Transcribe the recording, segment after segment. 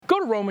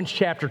to Romans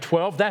chapter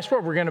 12. That's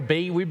where we're going to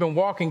be. We've been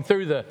walking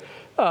through the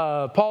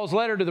Paul's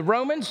letter to the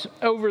Romans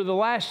over the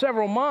last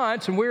several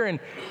months, and we're in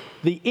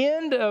the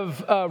end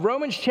of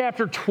Romans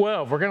chapter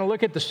 12. We're going to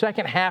look at the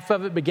second half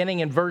of it, beginning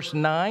in verse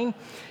 9.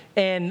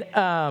 And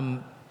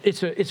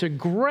it's a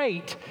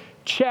great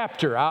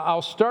chapter.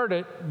 I'll start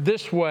it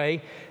this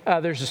way.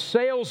 There's a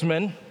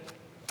salesman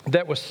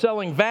that was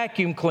selling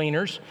vacuum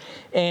cleaners,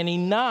 and he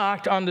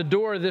knocked on the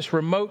door of this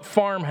remote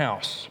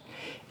farmhouse.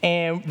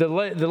 And the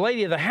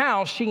lady of the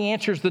house, she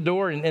answers the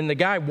door, and the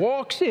guy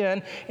walks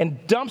in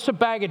and dumps a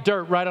bag of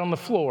dirt right on the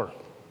floor.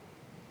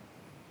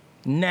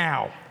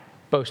 "Now,"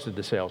 boasted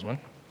the salesman,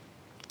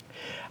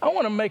 "I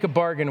want to make a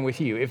bargain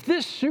with you. If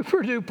this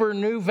super-duper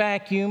new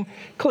vacuum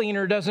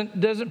cleaner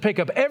doesn't pick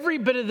up every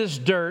bit of this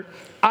dirt,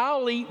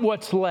 I'll eat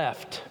what's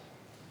left."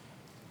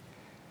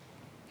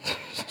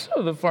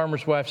 So the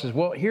farmer's wife says,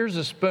 "Well, here's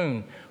a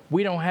spoon.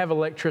 We don't have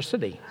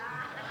electricity."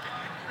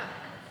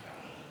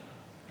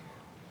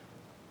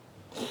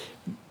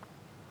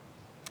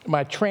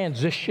 My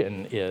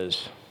transition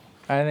is,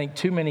 I think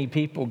too many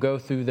people go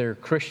through their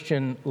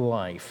Christian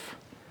life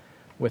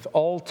with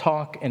all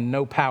talk and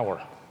no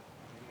power.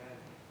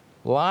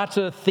 Lots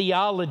of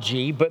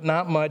theology, but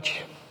not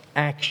much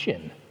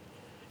action.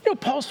 You know,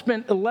 Paul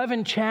spent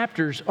 11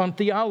 chapters on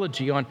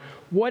theology, on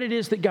what it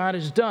is that God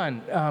has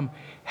done,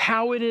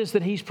 how it is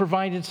that he's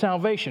provided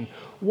salvation.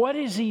 What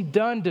has he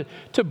done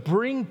to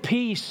bring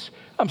peace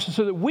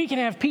so that we can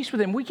have peace with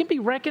him, we can be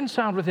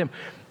reconciled with him.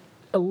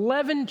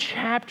 11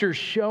 chapters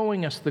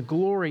showing us the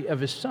glory of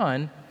his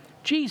son,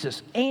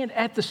 Jesus. And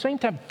at the same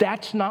time,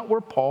 that's not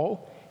where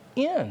Paul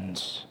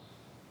ends.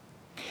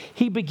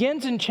 He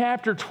begins in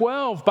chapter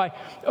 12 by,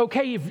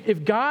 okay,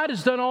 if God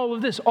has done all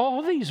of this,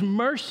 all these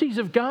mercies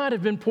of God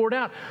have been poured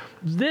out,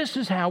 this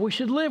is how we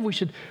should live.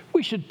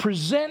 We should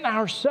present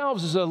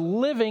ourselves as a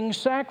living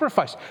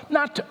sacrifice,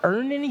 not to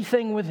earn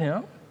anything with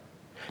him,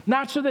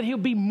 not so that he'll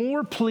be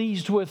more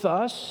pleased with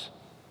us,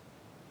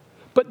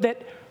 but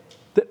that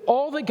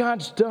all that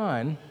God's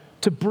done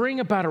to bring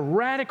about a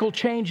radical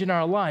change in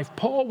our life,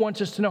 Paul wants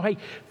us to know, hey,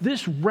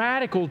 this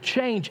radical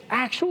change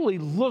actually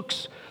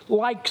looks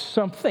like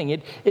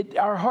something.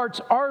 Our hearts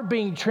are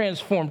being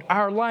transformed.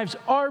 Our lives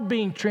are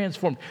being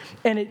transformed.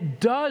 And it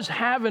does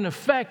have an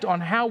effect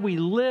on how we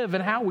live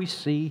and how we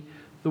see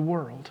the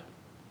world.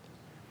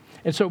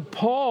 And so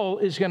Paul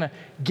is going to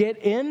get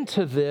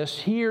into this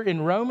here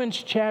in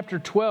Romans chapter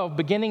 12,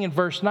 beginning in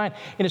verse 9.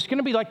 And it's going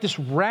to be like this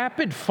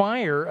rapid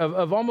fire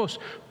of almost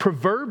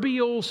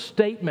proverbial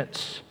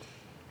statements.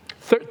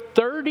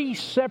 30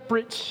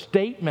 separate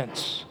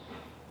statements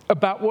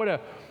about what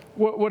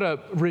a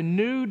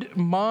renewed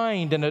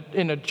mind and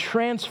a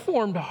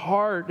transformed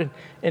heart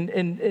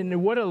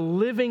and what a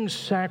living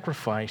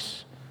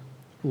sacrifice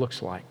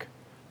looks like.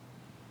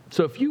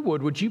 So if you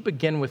would you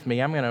begin with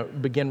me? I'm going to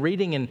begin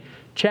reading in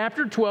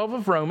chapter 12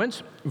 of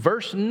Romans,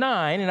 verse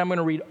 9, and I'm going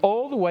to read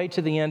all the way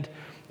to the end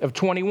of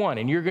 21.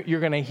 And you're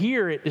going to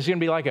hear it. It's going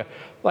to be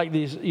like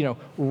these,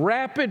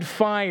 rapid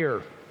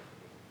fire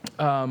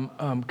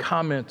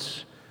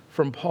comments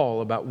from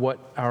Paul about what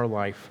our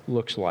life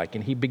looks like.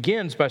 And he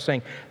begins by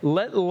saying,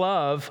 "Let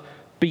love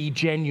be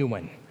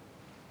genuine."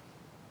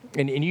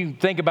 And you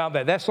think about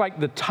that. That's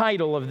like the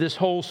title of this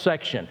whole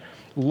section.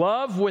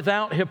 Love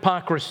without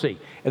hypocrisy.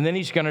 And then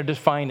he's going to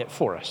define it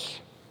for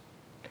us.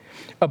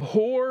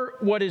 "Abhor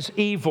what is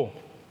evil.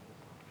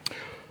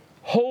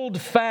 Hold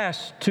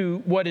fast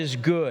to what is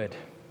good.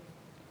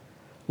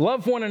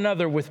 Love one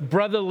another with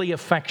brotherly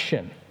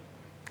affection.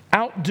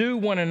 Outdo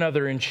one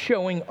another in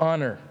showing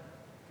honor.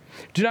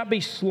 Do not be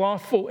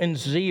slothful in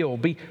zeal.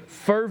 Be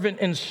fervent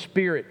in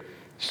spirit.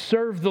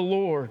 Serve the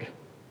Lord.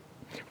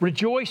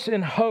 Rejoice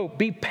in hope.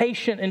 Be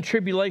patient in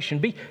tribulation.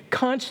 Be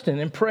constant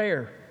in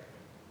prayer.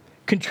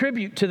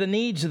 Contribute to the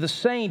needs of the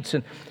saints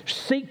and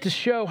seek to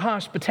show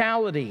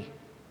hospitality.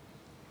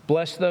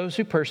 Bless those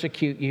who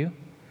persecute you.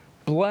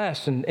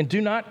 Bless and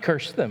do not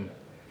curse them.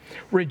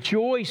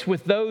 Rejoice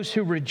with those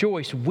who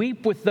rejoice.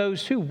 Weep with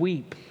those who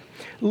weep.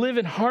 Live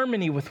in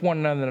harmony with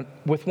one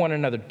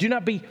another. Do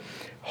not be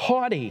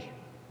haughty,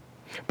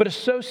 but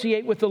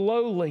associate with the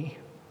lowly.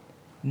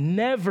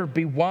 Never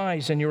be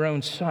wise in your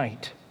own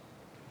sight.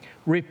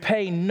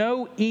 Repay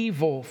no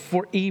evil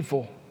for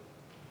evil,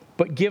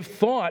 but give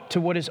thought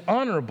to what is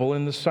honorable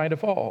in the sight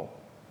of all.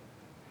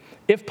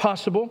 If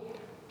possible,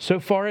 so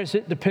far as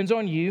it depends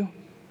on you,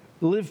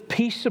 live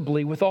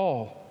peaceably with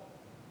all.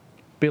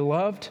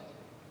 Beloved,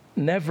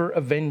 never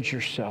avenge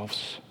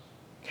yourselves,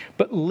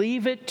 but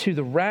leave it to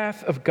the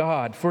wrath of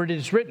God. For it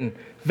is written,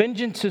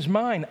 'Vengeance is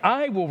mine,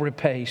 I will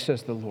repay,'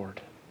 says the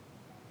Lord.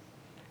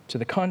 To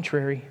the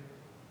contrary,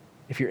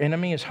 if your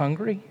enemy is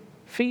hungry,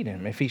 feed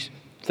him. If he's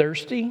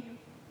thirsty,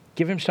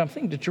 give him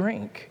something to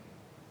drink.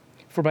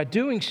 For by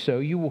doing so,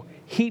 you will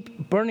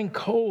heap burning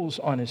coals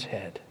on his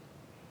head.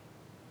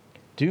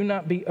 Do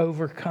not be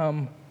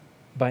overcome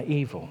by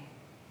evil,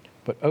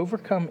 but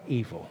overcome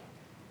evil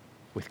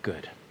with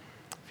good."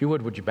 If you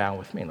would you bow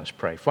with me and let's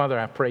pray. Father,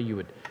 I pray you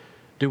would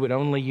do what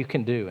only you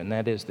can do, and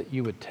that is that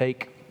you would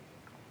take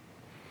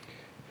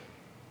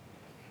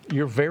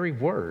your very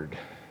word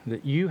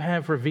that you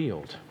have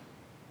revealed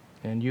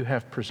and you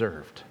have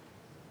preserved.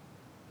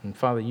 And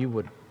Father, you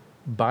would,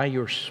 by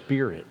your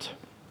Spirit,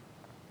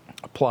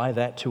 apply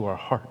that to our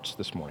hearts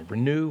this morning.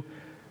 Renew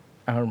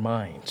our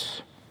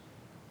minds.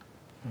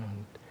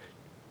 And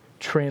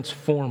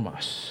transform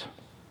us,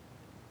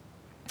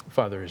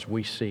 Father, as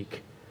we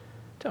seek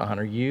to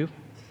honor you.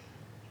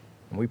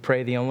 And we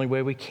pray the only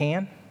way we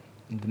can,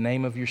 in the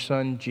name of your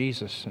Son,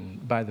 Jesus,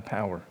 and by the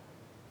power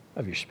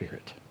of your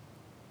Spirit.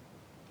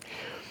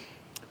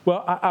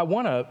 Well, I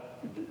want to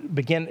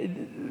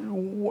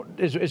begin,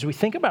 as we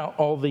think about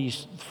all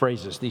these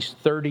phrases, these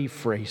 30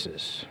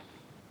 phrases,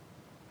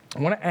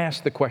 I want to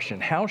ask the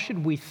question, how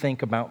should we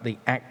think about the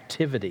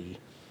activity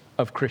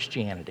of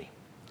Christianity?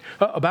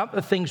 About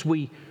the things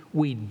we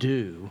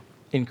do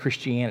in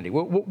Christianity.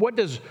 What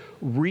does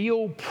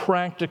real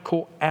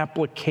practical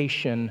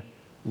application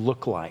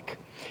look like?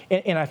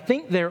 And I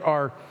think there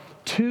are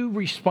two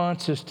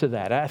responses to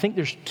that. I think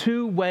there's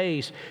two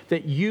ways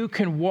that you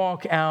can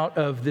walk out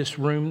of this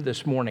room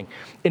this morning.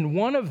 And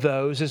one of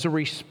those is a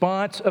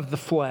response of the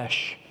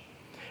flesh,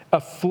 a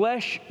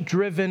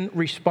flesh-driven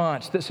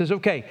response that says,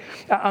 okay,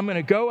 I'm going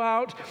to go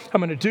out,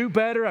 I'm going to do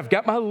better, I've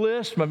got my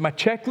list, my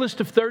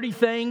checklist of 30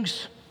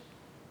 things,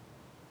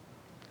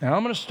 and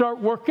I'm going to start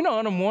working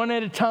on them one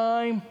at a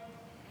time.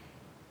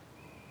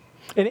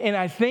 And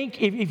I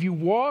think if you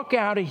walk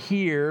out of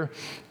here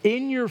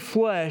in your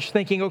flesh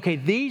thinking, okay,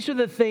 these are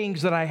the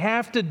things that I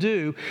have to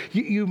do,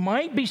 you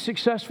might be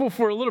successful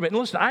for a little bit. And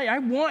listen, I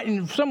want,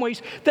 in some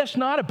ways, that's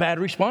not a bad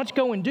response.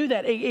 Go and do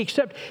that,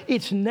 except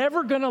it's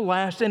never going to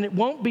last and it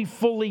won't be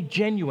fully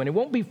genuine. It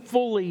won't be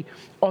fully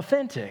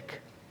authentic.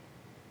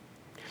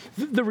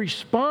 The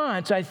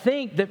response, I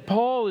think, that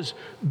Paul is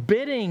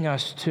bidding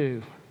us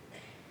to,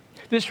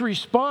 this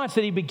response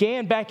that he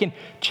began back in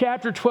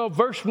chapter 12,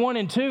 verse 1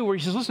 and 2, where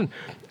he says, listen,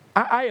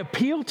 I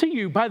appeal to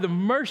you by the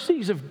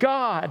mercies of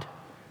God.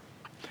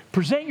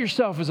 Present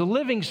yourself as a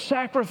living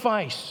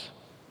sacrifice.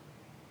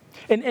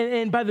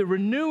 And by the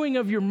renewing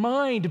of your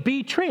mind,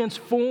 be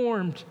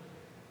transformed.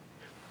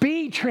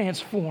 Be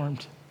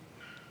transformed.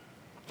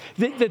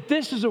 That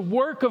this is a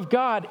work of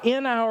God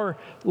in our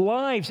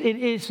lives.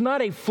 It's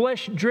not a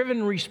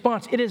flesh-driven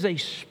response. It is a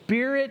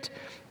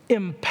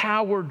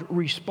spirit-empowered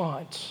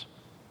response.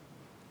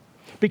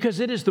 Because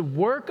it is the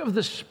work of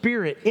the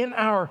Spirit in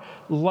our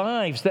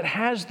lives that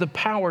has the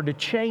power to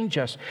change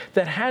us,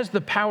 that has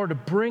the power to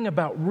bring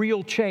about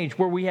real change,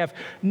 where we have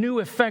new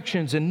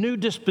affections and new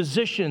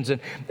dispositions and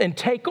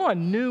take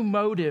on new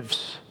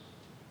motives.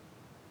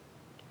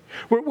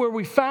 Where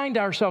we find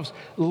ourselves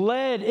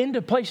led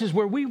into places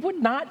where we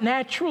would not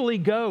naturally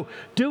go,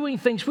 doing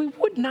things we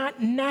would not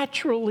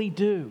naturally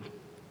do.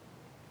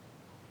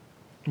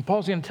 And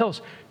Paul's going to tell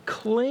us,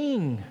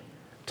 cling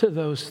to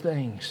those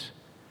things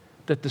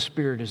that the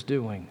Spirit is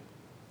doing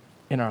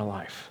in our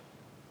life.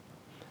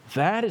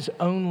 That is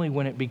only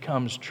when it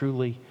becomes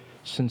truly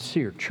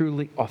sincere,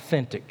 truly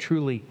authentic,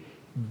 truly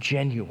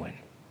genuine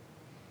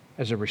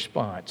as a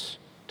response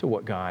to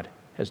what God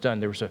has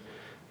done. There was a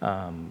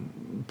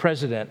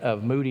president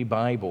of Moody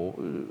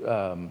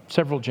Bible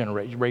several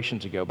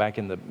generations ago, back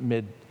in the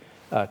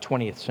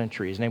mid-20th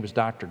century. His name was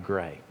Dr.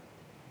 Gray.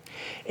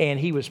 And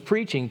he was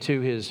preaching to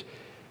his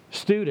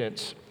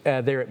students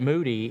there at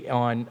Moody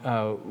on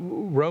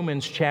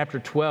Romans chapter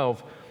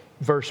 12,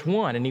 verse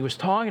 1. And he was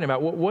talking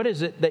about what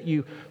is it that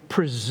you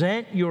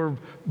present your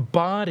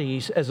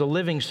bodies as a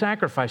living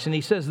sacrifice. And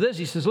he says this,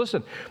 he says,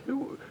 listen,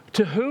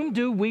 to whom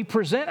do we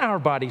present our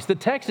bodies? The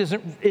text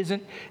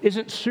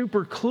isn't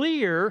super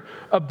clear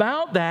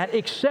about that,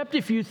 except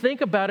if you think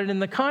about it in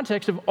the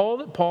context of all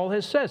that Paul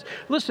has said.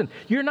 Listen,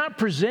 you're not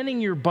presenting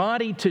your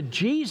body to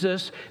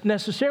Jesus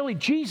necessarily.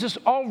 Jesus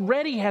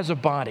already has a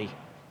body.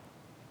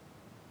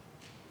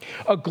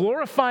 A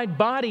glorified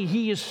body.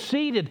 He is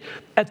seated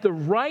at the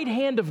right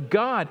hand of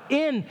God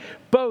in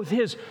both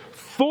his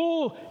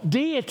full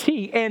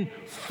deity and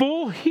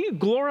full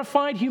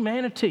glorified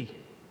humanity.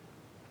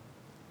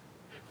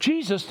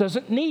 Jesus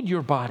doesn't need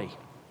your body.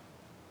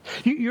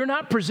 You're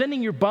not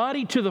presenting your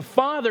body to the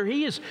Father.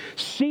 He is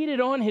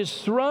seated on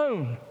his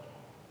throne.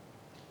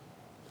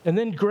 And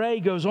then Gray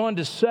goes on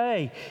to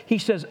say, he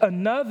says,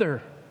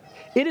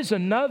 it is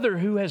another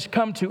who has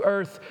come to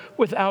earth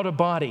without a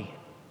body.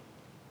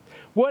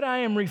 What I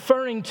am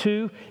referring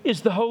to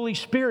is the Holy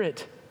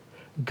Spirit.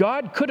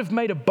 God could have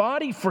made a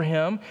body for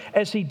him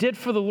as he did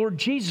for the Lord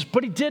Jesus,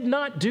 but he did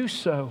not do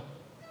so.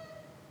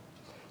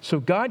 So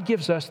God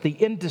gives us the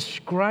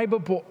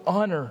indescribable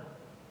honor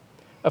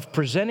of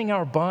presenting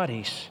our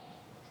bodies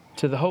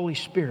to the Holy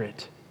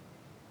Spirit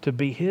to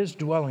be his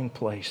dwelling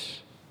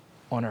place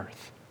on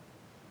earth.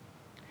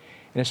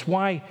 And it's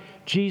why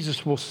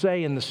Jesus will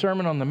say in the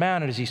Sermon on the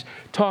Mount, as he's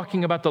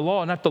talking about the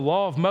law, not the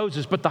law of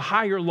Moses, but the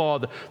higher law,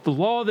 the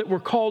law that we're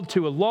called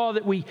to, a law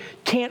that we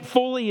can't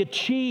fully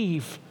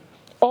achieve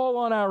all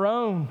on our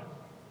own.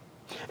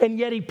 And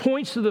yet he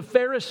points to the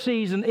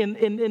Pharisees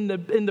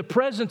in the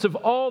presence of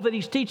all that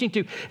he's teaching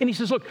to. And he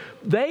says, look,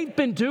 they've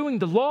been doing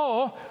the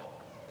law,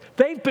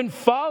 They've been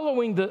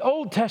following the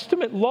Old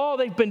Testament law.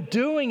 They've been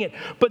doing it,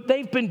 but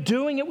they've been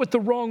doing it with the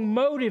wrong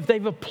motive.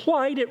 They've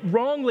applied it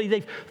wrongly.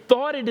 They've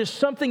thought it is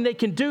something they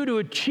can do to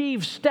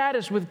achieve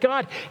status with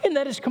God, and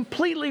that is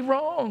completely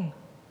wrong.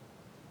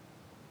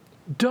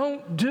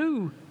 Don't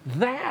do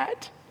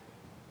that.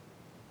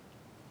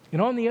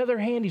 And on the other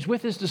hand, he's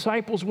with his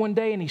disciples one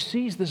day, and he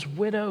sees this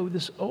widow,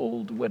 this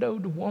old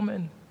widowed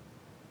woman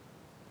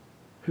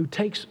who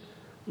takes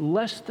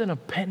less than a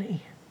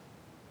penny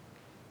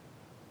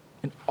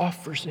and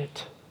offers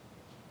it.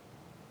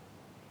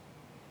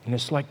 And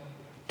it's like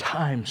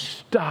time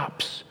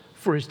stops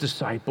for his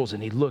disciples,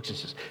 and he looks and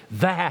says,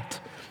 that's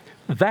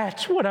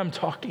what I'm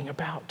talking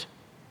about.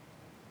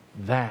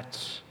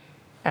 That's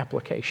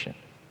application.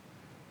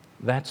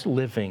 That's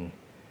living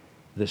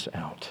this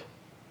out.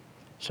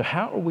 So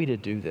how are we to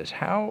do this?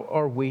 How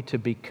are we to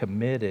be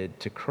committed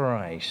to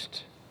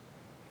Christ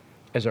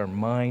as our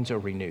minds are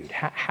renewed?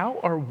 How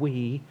are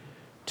we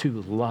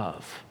to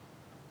love?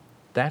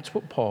 That's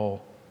what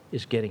Paul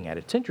is getting at.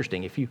 It's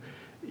interesting.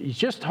 He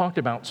just talked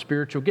about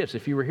spiritual gifts.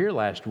 If you were here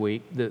last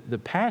week, the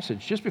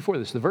passage just before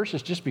this, the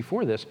verses just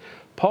before this,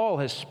 Paul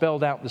has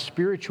spelled out the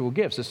spiritual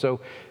gifts. And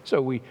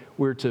so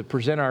we're to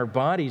present our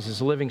bodies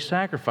as a living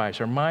sacrifice.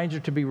 Our minds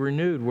are to be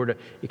renewed. We're to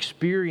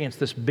experience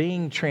this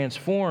being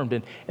transformed.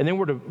 And then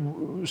we're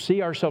to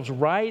see ourselves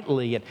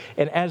rightly.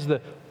 And as the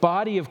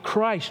body of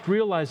Christ,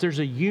 realize there's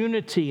a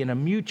unity and a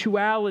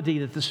mutuality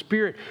that the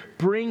Spirit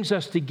brings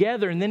us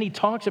together. And then he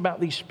talks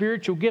about these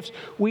spiritual gifts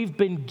we've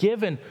been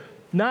given,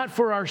 not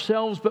for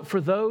ourselves, but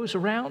for those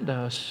around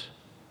us.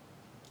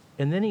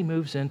 And then he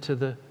moves into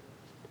the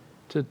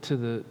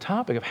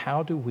topic of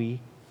how do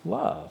we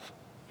love?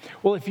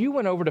 Well, if you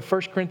went over to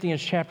 1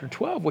 Corinthians chapter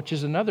 12, which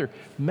is another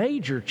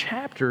major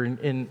chapter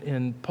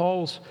in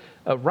Paul's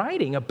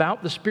writing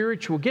about the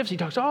spiritual gifts, he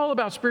talks all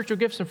about spiritual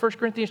gifts in 1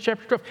 Corinthians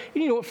chapter 12.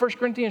 And you know what 1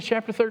 Corinthians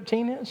chapter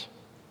 13 is?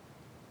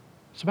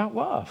 It's about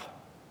love.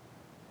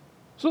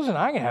 So listen,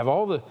 I can have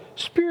all the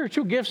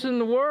spiritual gifts in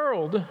the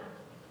world,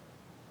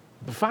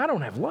 but if I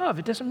don't have love,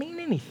 it doesn't mean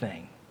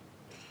anything.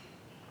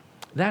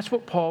 That's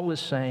what Paul is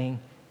saying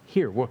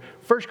here. Well,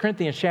 1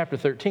 Corinthians chapter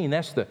 13,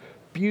 that's the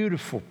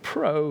beautiful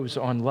prose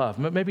on love.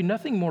 Maybe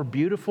nothing more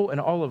beautiful in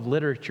all of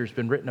literature has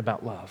been written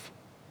about love.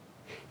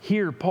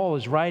 Here, Paul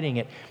is writing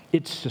it.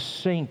 It's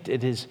succinct.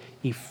 It is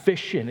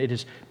efficient. It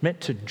is meant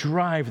to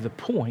drive the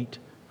point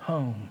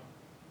home.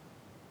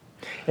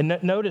 And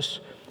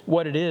notice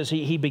what it is.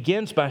 He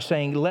begins by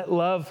saying, let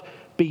love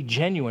be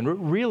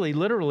genuine. Really,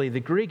 literally, the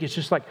Greek is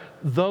just like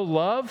the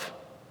love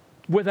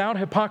without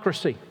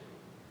hypocrisy.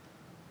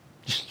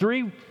 Just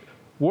three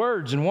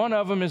words, and one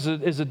of them is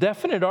a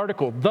definite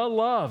article. The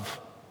love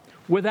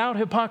without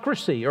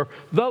hypocrisy, or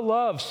the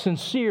love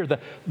sincere, the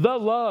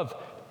love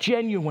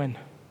genuine.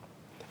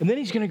 And then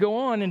he's going to go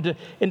on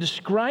and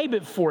describe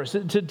it for us.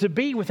 To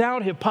be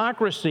without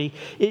hypocrisy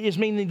is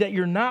meaning that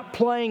you're not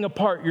playing a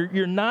part.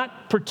 You're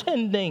not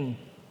pretending.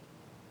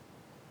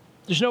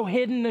 There's no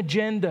hidden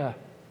agenda.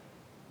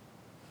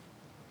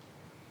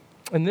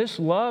 And this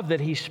love that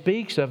he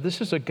speaks of,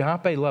 this is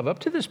agape love. Up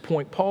to this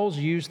point, Paul's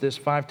used this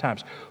 5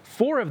 times.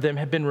 4 of them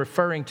have been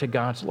referring to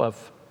God's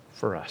love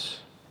for us.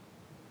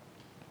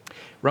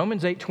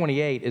 Romans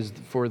 8:28 is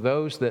for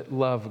those that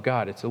love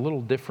God. It's a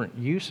little different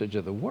usage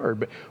of the word,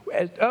 but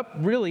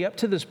up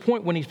to this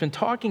point when he's been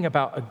talking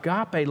about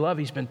agape love,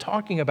 he's been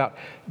talking about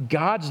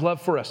God's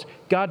love for us,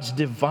 God's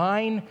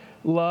divine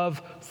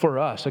love for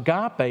us.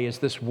 Agape is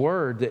this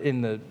word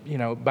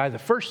that by the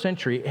first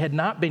century, it had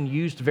not been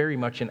used very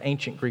much in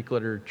ancient Greek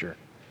literature.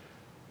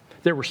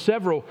 There were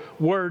several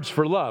words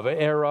for love,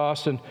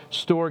 eros and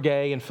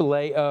storge and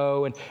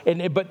phileo,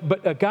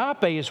 but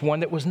agape is one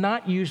that was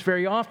not used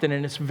very often,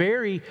 and it's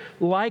very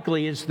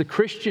likely it's the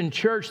Christian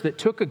church that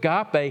took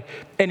agape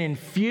and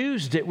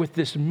infused it with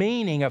this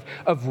meaning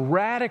of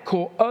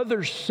radical,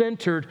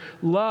 other-centered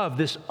love,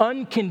 this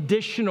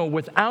unconditional,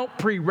 without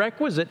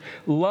prerequisite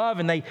love,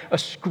 and they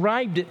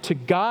ascribed it to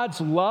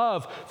God's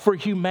love for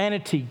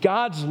humanity,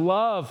 God's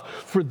love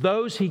for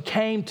those he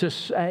came to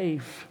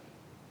save.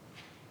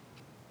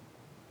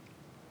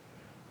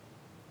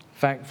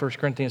 In fact, 1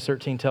 Corinthians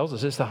 13 tells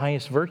us it's the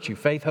highest virtue.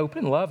 Faith, hope,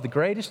 and love. The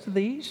greatest of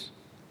these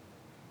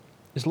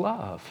is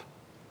love.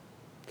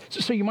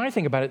 So you might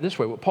think about it this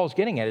way. What Paul's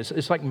getting at is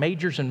it's like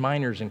majors and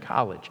minors in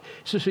college.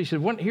 So he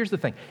said, here's the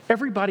thing.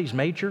 Everybody's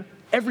major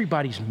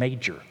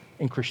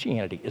in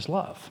Christianity is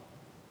love.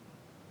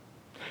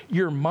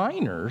 Your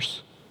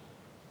minors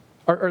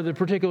are the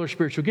particular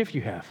spiritual gift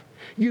you have.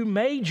 You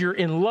major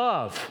in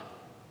love,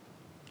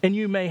 and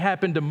you may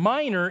happen to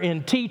minor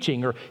in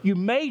teaching, or you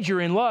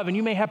major in love and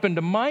you may happen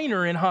to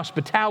minor in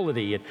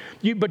hospitality.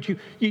 But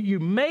you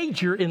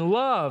major in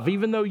love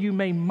even though you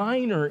may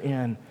minor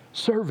in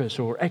service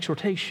or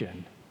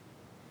exhortation.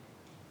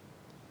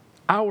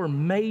 Our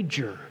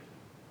major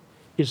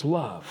is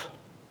love.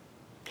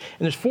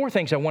 And there's 4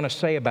 things I want to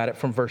say about it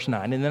from verse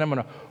 9, and then I'm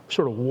going to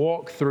sort of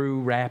walk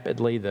through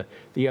rapidly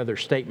the other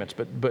statements.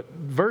 But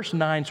verse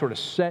 9 sort of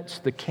sets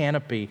the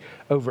canopy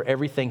over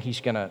everything he's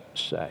going to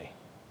say.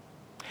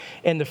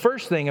 And the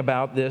first thing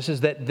about this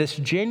is that this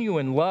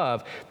genuine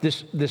love,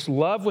 this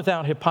love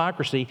without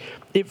hypocrisy,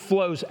 it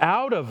flows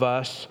out of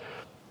us.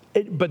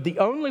 But the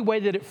only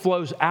way that it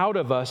flows out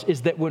of us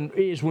is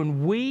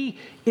when we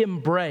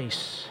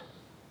embrace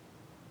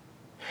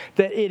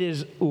that it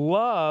is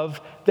love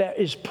that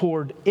is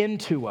poured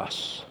into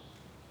us.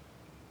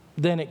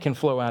 Then it can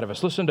flow out of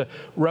us. Listen to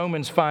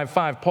Romans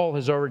 5:5. Paul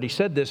has already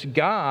said this.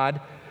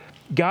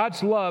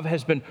 God's love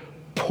has been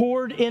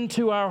poured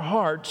into our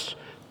hearts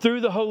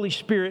through the Holy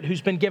Spirit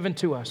who's been given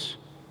to us.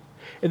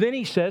 And then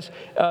he says,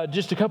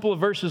 just a couple of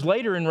verses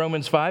later in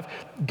Romans 5,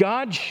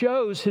 God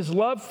shows his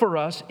love for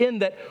us in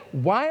that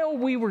while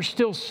we were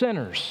still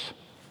sinners,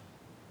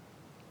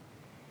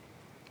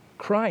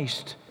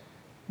 Christ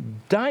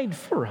died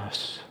for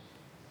us.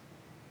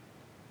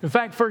 In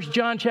fact, 1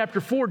 John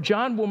chapter 4,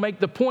 John will make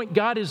the point,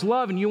 God is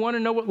love. And you want to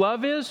know what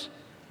love is?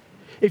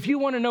 If you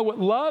want to know what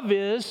love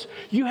is,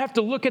 you have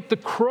to look at the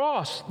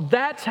cross.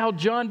 That's how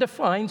John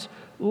defines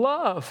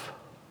love.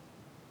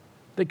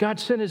 That God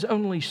sent his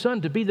only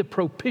Son to be the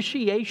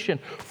propitiation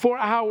for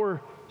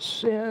our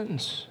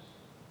sins.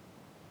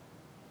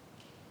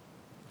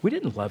 We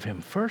didn't love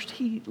him first.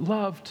 He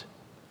loved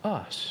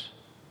us.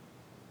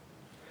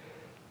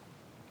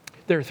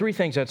 There are three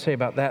things I'd say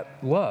about that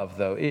love,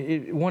 though.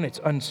 One, it's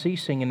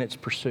unceasing in its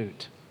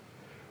pursuit.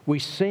 We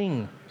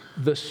sing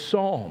the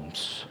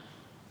Psalms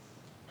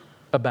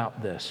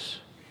about this.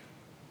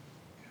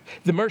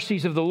 The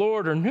mercies of the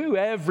Lord are new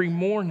every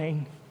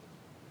morning.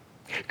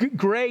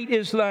 Great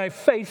is thy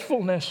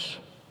faithfulness.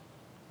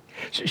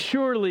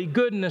 Surely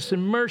goodness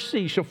and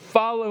mercy shall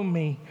follow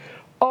me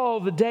all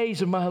the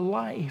days of my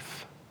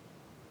life.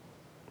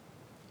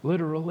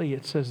 Literally,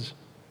 it says,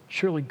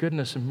 surely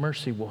goodness and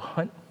mercy will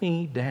hunt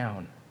me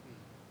down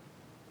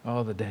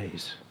all the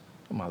days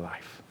of my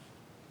life.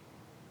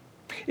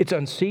 It's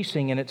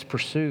unceasing in its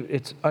pursuit.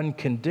 It's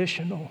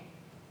unconditional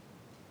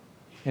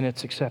in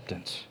its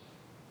acceptance.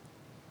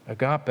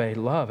 Agape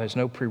love has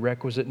no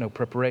prerequisite, no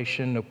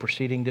preparation, no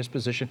preceding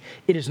disposition.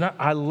 It is not,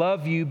 I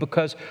love you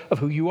because of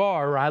who you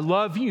are, or I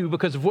love you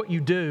because of what you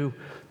do.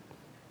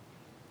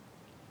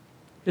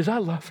 It is, I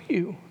love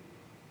you.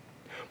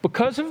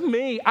 Because of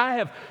me, I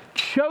have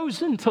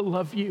chosen to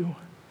love you.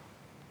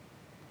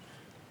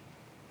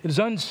 It is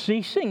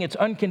unceasing, it's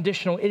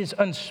unconditional, it is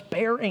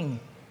unsparing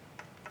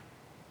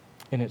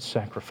in its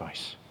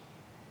sacrifice.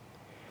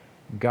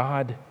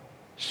 God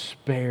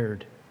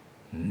spared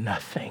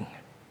nothing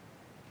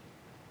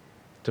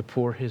to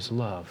pour his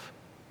love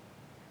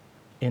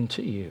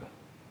into you.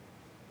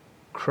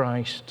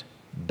 Christ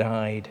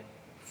died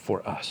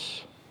for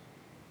us.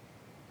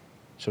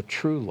 So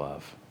true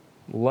love,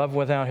 love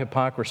without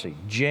hypocrisy,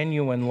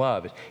 genuine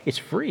love, it's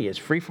free. It's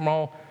free from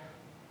all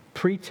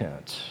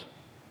pretense.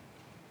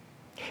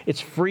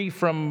 It's free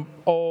from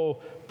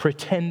all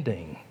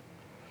pretending.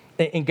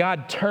 And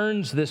God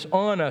turns this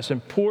on us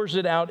and pours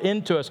it out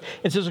into us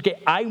and says, okay,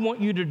 I want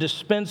you to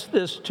dispense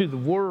this to the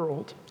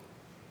world.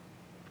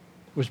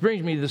 Which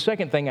brings me to the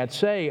second thing I'd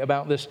say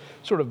about this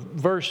sort of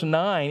verse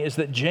 9 is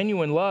that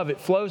genuine love, it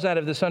flows out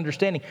of this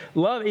understanding.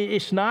 Love,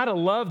 it's not a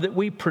love that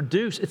we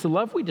produce. It's a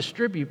love we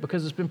distribute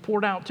because it's been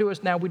poured out to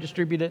us. Now we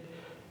distribute it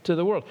to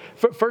the world.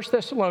 1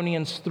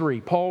 Thessalonians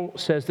 3, Paul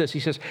says this. He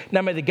says,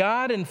 now may the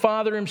God and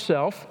Father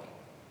himself,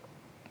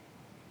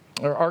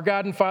 or our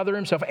God and Father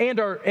himself, and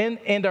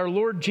our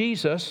Lord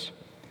Jesus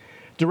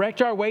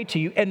direct our way to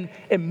you. And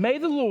may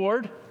the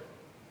Lord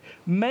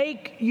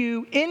make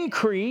you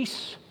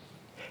increase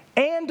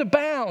and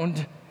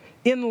abound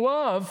in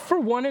love for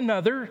one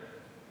another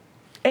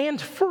and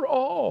for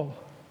all.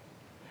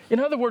 In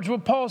other words,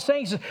 what Paul's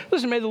saying is,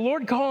 listen, may the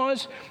Lord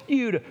cause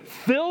you to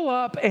fill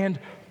up and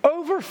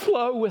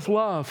overflow with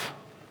love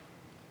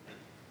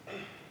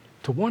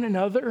to one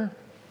another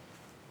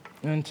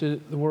and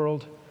to the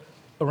world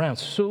around.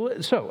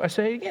 So I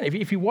say again,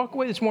 if you walk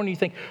away this morning, you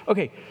think,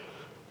 okay,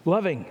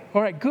 loving,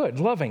 all right, good,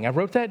 loving. I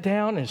wrote that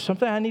down, and it's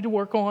something I need to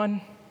work on.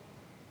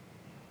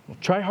 I'll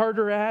try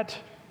harder at.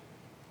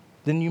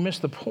 Then you miss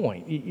the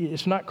point.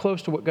 It's not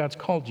close to what God's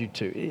called you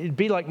to. It'd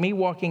be like me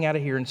walking out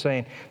of here and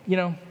saying, you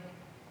know,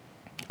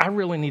 I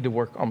really need to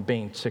work on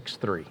being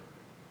 6'3".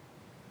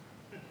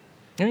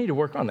 I need to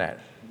work on that.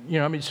 You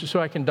know, I mean, so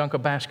I can dunk a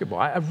basketball.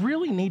 I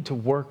really need to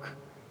work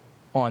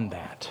on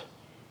that.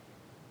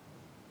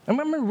 I'm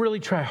going to really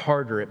try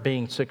harder at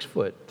being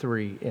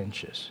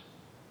 6'3".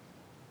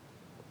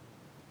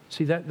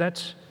 See,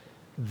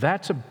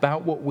 that's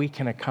about what we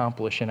can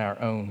accomplish in our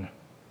own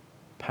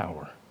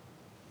power.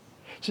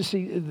 So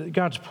see,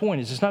 God's point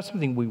is it's not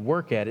something we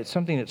work at. It's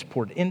something that's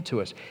poured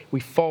into us.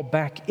 We fall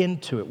back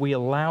into it. We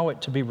allow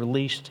it to be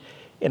released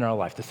in our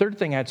life. The third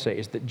thing I'd say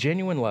is that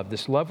genuine love,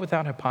 this love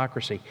without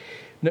hypocrisy,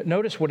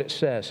 notice what it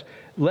says.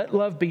 Let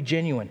love be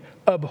genuine.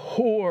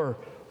 Abhor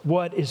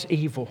what is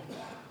evil.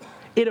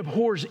 It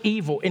abhors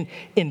evil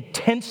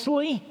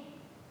intensely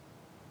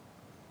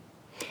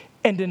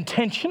and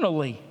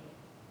intentionally.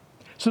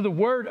 So the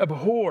word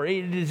abhor,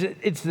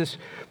 it's this,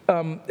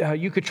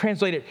 you could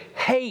translate it,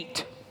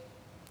 hate.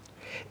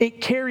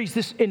 It carries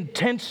this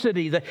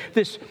intensity,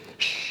 this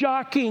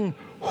shocking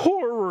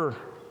horror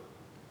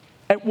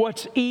at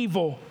what's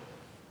evil.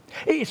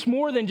 It's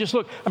more than just,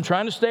 look, I'm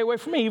trying to stay away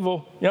from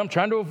evil. I'm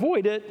trying to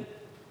avoid it.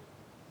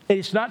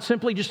 It's not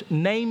simply just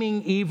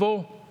naming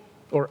evil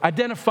or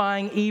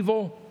identifying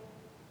evil.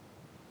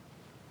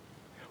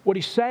 What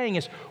he's saying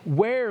is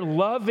where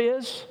love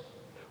is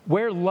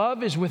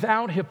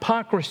without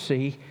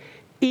hypocrisy,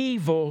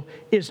 evil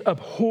is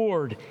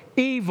abhorred.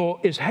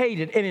 Evil is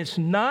hated, and it's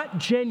not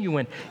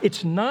genuine.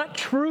 It's not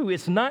true.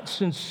 It's not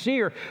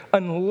sincere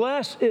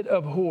unless it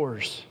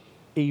abhors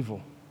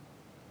evil.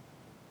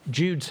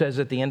 Jude says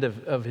at the end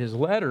of his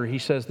letter, he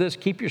says this,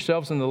 keep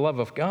yourselves in the love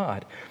of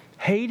God,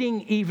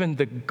 hating even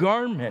the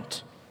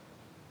garment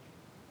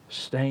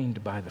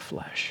stained by the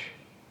flesh.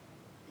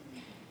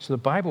 So the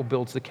Bible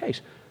builds the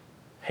case.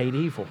 Hate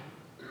evil.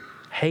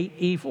 Hate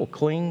evil.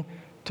 Cling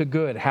to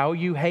good. How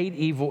you hate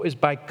evil is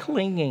by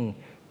clinging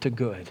to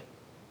good.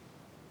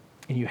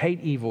 And you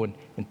hate evil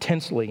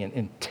intensely and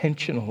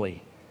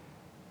intentionally.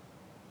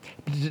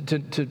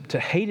 To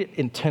hate it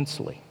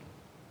intensely,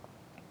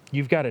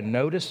 you've got to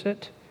notice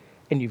it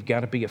and you've got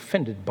to be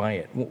offended by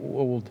it.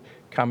 Old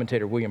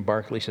commentator William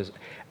Barclay says,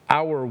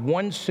 our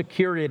one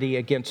security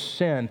against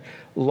sin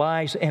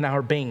lies in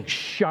our being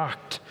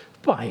shocked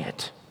by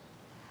it.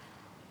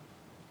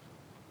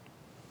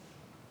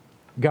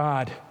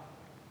 God,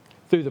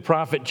 through the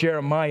prophet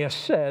Jeremiah,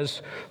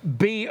 says,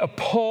 be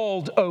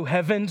appalled, O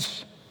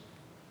heavens.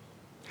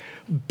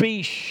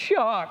 Be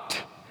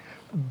shocked.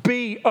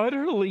 Be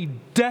utterly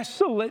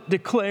desolate,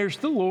 declares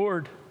the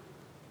Lord.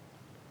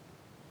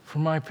 For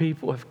my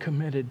people have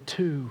committed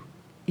two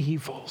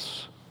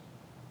evils.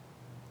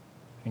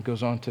 And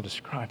goes on to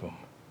describe them.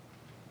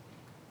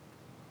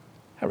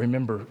 I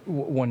remember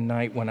one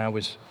night when I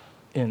was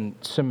in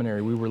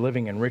seminary, we were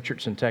living in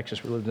Richardson,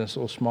 Texas. We lived in this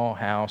little small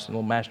house, a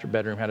little master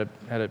bedroom, had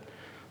a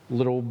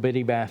little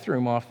bitty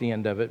bathroom off the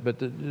end of it, but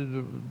the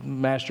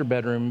master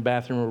bedroom,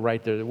 bathroom were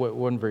right there. It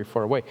wasn't very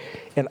far away.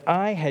 And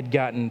I had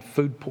gotten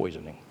food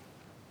poisoning.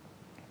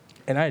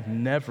 And I had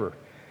never,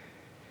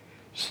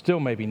 still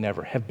maybe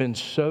never, have been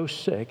so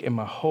sick in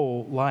my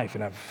whole life.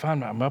 And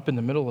I'm up in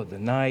the middle of the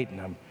night,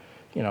 and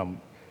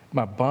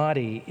my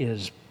body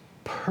is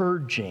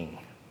purging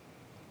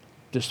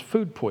this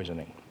food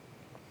poisoning.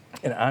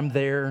 And I'm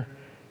there,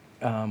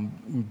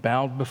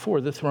 bowed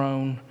before the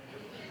throne.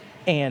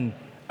 And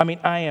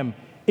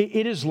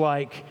it is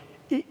like,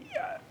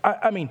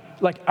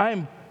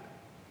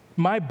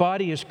 my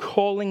body is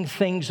calling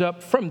things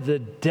up from the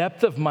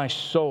depth of my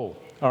soul,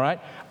 all right?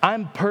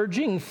 I'm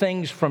purging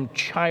things from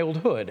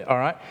childhood, all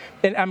right?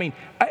 And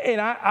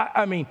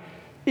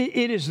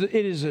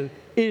it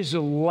is a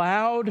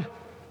loud,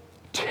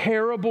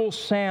 terrible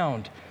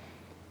sound.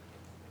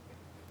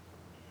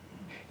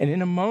 And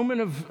in a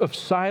moment of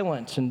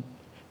silence and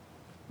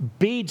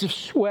beads of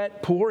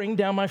sweat pouring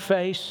down my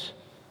face,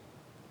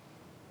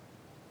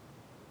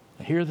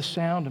 I hear the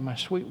sound of my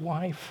sweet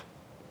wife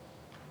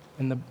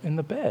in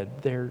the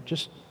bed there,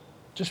 just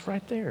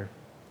right there,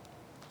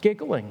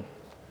 giggling.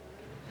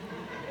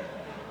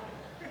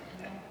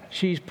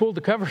 She's pulled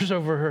the covers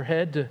over her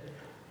head to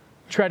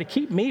try to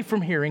keep me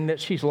from hearing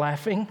that she's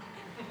laughing.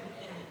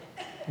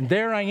 And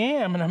there I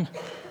am, and I'm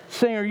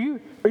saying,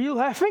 are you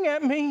laughing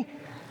at me?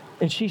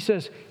 And she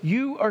says,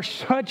 you are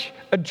such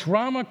a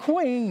drama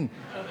queen.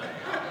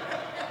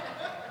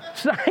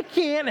 So I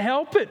can't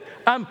help it.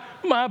 I'm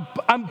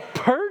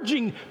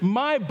purging.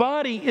 My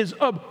body is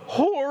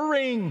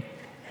abhorring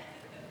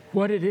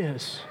what it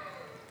is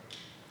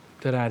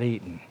that I'd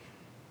eaten.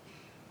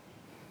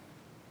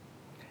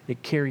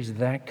 It carries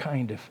that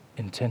kind of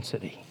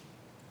intensity.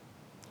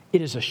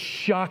 It is a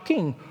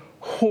shocking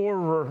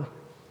horror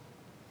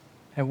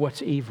at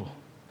what's evil.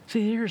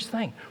 See, here's the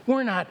thing.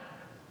 We're not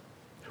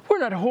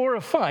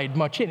horrified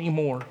much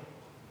anymore.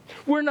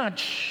 We're not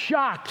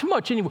shocked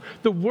much anymore.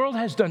 The world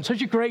has done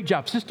such a great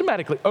job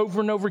systematically over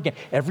and over again.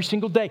 Every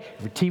single day,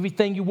 every TV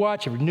thing you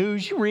watch, every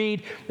news you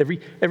read,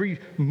 every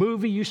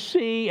movie you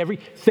see,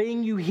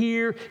 everything you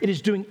hear, it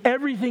is doing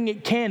everything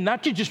it can,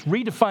 not to just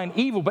redefine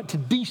evil, but to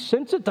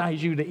desensitize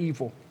you to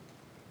evil.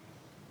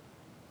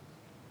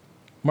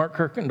 Mark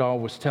Kirkendall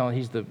was telling,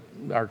 he's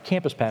our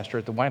campus pastor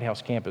at the White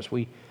House campus.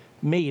 We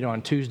meet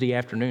on Tuesday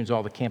afternoons,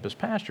 all the campus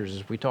pastors,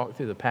 as we talk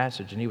through the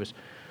passage, and he was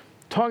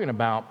talking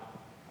about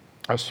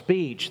a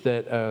speech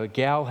that a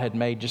gal had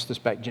made just this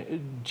back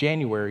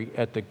January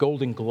at the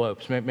Golden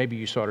Globes. Maybe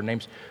you saw it. Her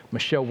name's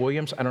Michelle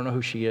Williams. I don't know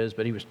who she is,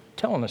 but he was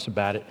telling us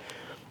about it.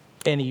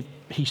 And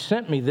he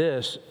sent me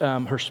this,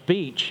 her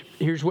speech.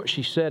 Here's what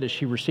she said as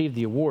she received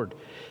the award.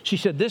 She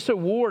said, this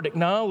award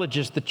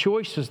acknowledges the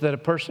choices that a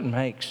person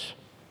makes.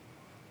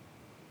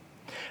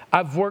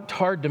 I've worked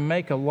hard to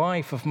make a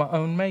life of my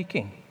own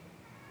making.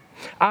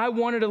 I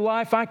wanted a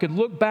life I could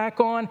look back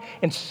on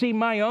and see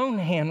my own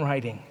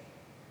handwriting.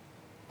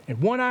 And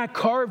one I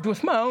carved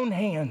with my own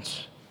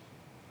hands.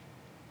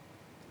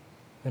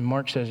 And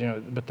Mark says,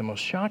 but the most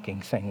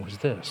shocking thing was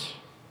this.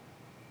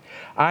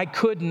 I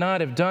could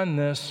not have done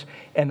this,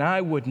 and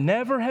I would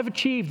never have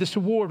achieved this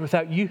award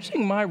without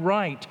using my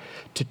right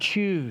to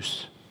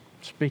choose,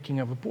 speaking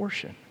of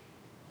abortion.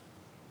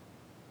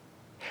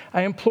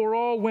 I implore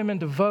all women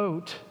to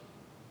vote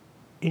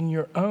in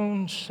your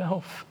own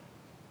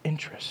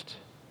self-interest.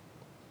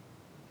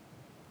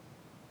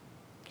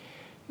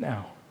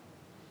 Now,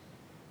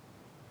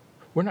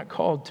 we're not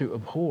called to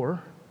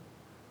abhor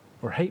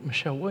or hate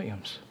Michelle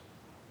Williams.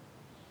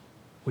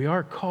 We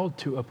are called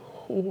to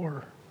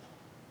abhor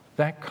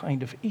that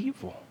kind of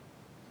evil.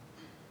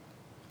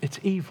 It's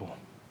evil.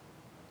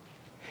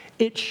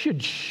 It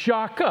should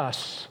shock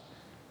us.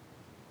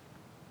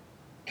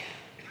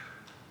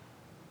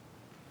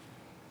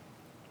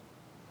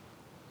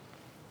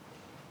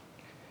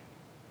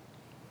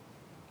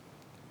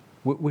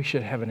 We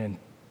should have an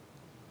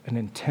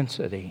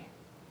intensity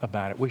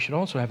about it. We should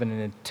also have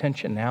an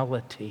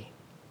intentionality.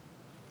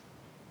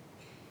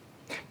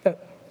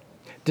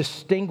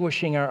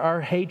 Distinguishing our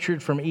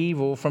hatred from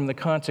evil from the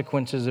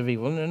consequences of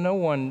evil. No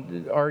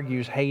one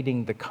argues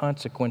hating the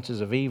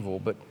consequences of evil,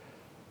 but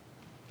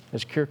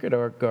as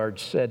Kierkegaard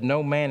said,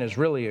 no man is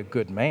really a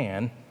good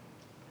man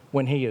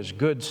when he is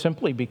good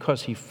simply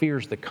because he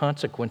fears the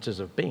consequences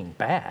of being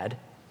bad.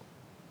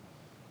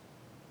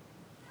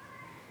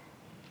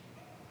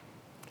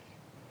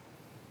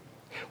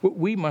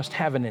 We must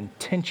have an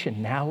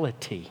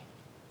intentionality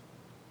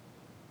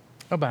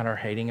about our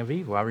hating of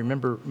evil. I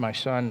remember my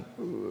son,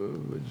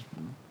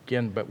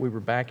 again, but we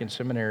were back in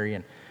seminary,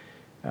 and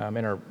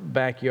in our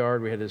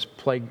backyard we had this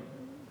play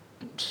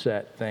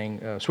set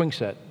thing, swing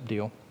set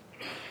deal.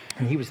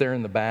 And he was there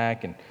in the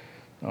back, and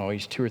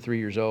he's 2 or 3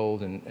 years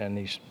old, and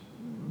he's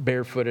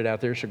barefooted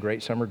out there. It's a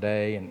great summer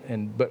day,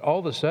 but all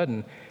of a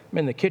sudden, I'm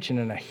in the kitchen,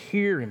 and I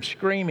hear him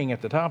screaming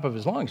at the top of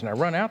his lungs, and I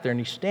run out there,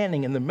 and he's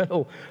standing in the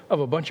middle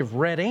of a bunch of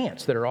red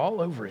ants that are all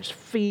over his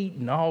feet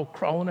and all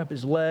crawling up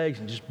his legs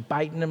and just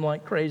biting him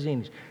like crazy,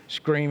 and he's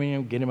screaming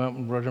him, get him up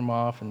and brush him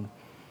off, and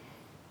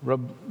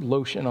rub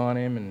lotion on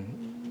him,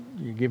 and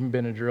you give him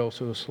Benadryl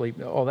so he'll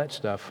sleep, all that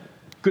stuff.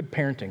 Good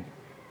parenting.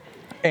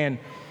 But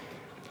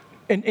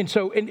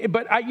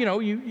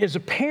you as a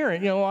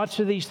parent, lots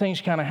of these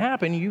things kind of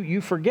happen. You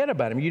forget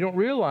about him. You don't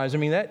realize. I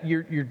mean, that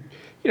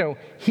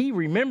he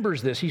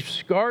remembers this. He's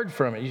scarred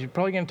from it. He's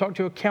probably going to talk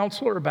to a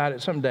counselor about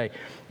it someday.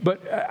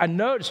 But I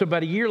noticed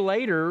about a year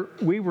later,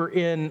 we were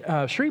in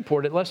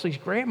Shreveport at Leslie's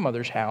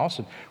grandmother's house,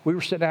 and we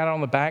were sitting out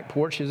on the back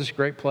porch. There's this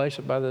great place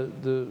by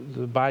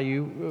the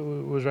bayou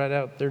was right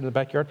out there in the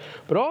backyard.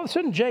 But all of a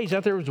sudden, Jay's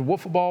out there with a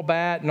wiffle ball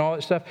bat and all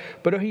that stuff.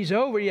 But he's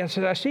over. I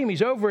said, I see him.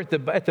 He's over at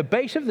the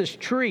base of this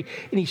tree.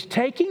 And he's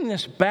taking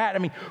this bat,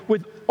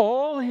 with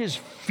all his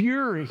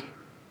fury.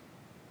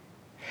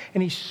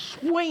 And he's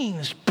swinging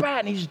this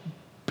bat, and he's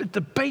at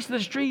the base of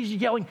this tree, he's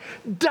yelling,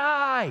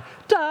 "Die,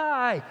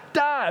 die,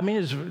 die." I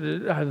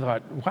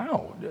thought,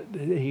 wow,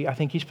 I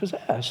think he's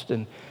possessed.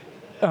 And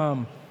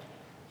when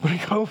we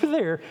go over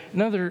there,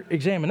 another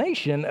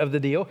examination of the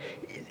deal,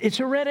 it's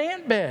a red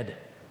ant bed.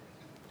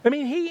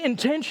 He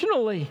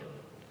intentionally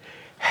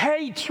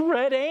hates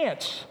red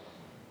ants,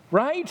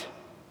 right?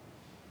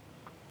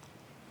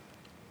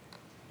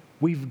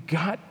 We've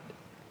got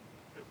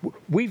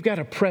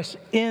to press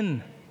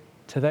in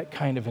to that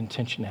kind of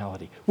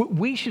intentionality.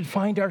 We should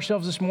find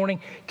ourselves this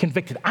morning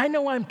convicted. I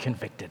know I'm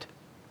convicted.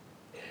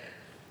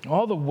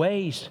 All the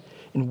ways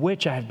in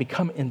which I have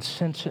become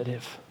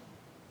insensitive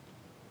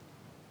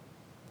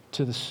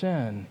to the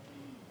sin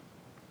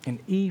and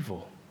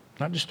evil,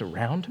 not just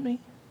around me,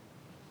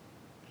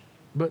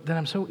 but that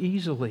I'm so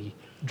easily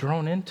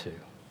drawn into.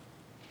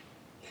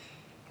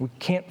 We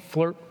can't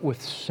flirt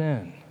with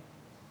sin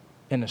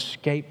and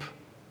escape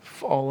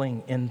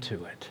falling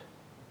into it.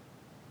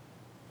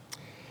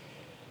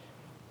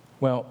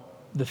 Well,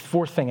 the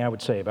fourth thing I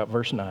would say about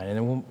verse 9, and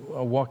then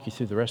I'll walk you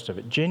through the rest of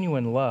it.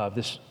 Genuine love,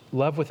 this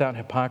love without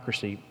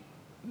hypocrisy,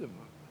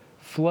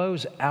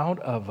 flows out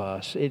of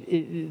us.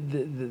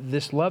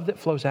 This love that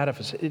flows out of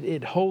us,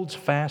 it holds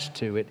fast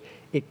to it.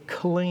 It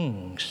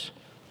clings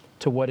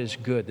to what is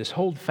good. This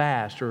hold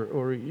fast,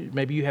 or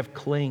maybe you have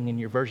cling in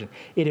your version.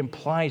 It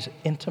implies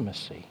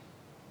intimacy.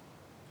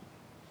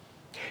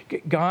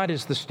 God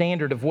is the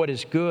standard of what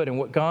is good, and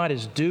what God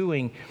is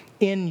doing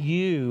in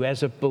you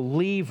as a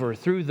believer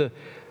through the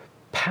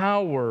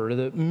power,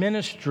 the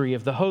ministry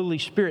of the Holy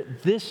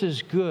Spirit. This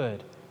is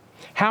good.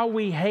 How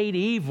we hate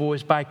evil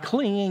is by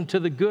clinging to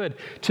the good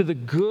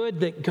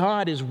that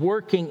God is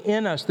working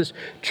in us, this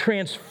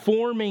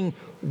transforming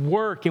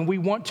work, and we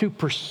want to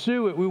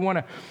pursue it. We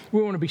want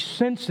to be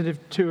sensitive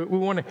to it. We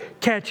want to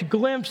catch a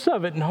glimpse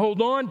of it and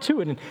hold on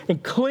to it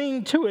and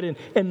cling to it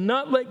and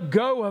not let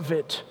go of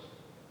it.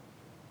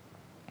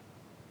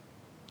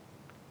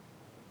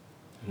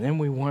 And then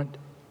we want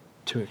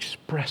to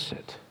express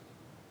it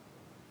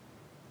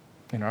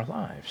in our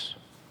lives.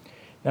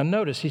 Now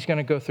notice he's going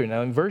to go through.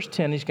 Now in verse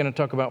 10, he's going to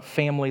talk about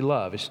family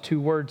love. It's 2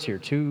 words here,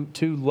 two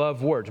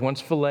love words.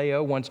 One's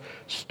phileo, one's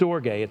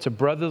storge. It's a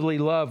brotherly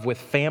love with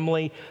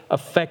family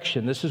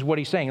affection. This is what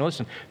he's saying.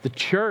 Listen, the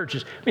church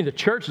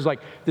is like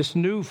this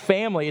new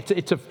family.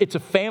 It's a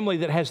family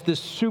that has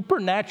this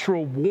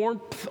supernatural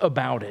warmth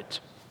about it.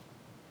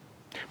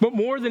 But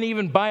more than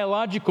even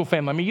biological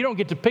family. You don't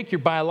get to pick your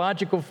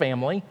biological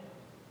family.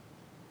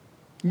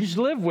 You just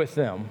live with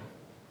them.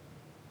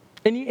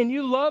 And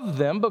you love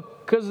them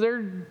because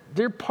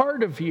they're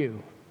part of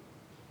you.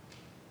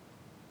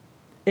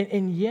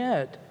 And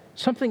yet,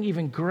 something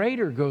even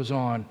greater goes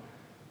on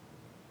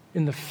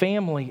in the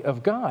family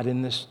of God,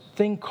 in this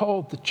thing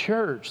called the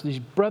church, these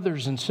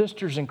brothers and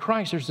sisters in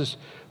Christ. There's this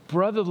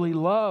brotherly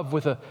love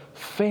with a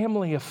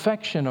family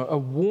affection, a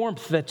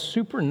warmth that's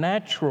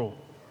supernatural.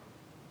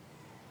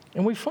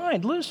 And we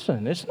find,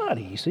 listen, it's not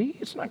easy,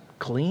 it's not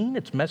clean,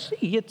 it's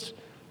messy, it's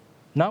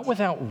not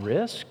without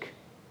risk.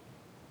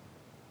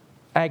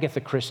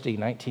 Agatha Christie,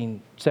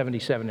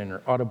 1977, in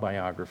her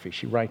autobiography,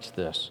 she writes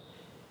this: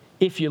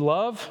 "If you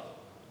love,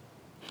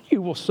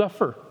 you will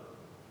suffer.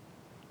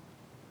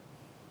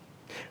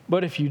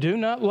 But if you do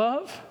not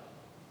love,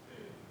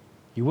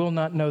 you will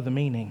not know the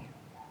meaning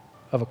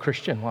of a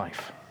Christian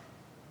life."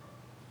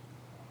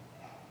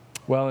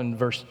 Well, in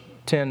verse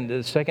 10,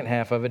 the second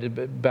half of it,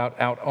 about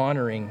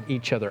out-honoring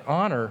each other.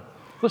 Honor,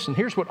 listen,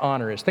 here's what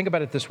honor is. Think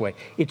about it this way.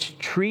 It's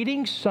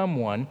treating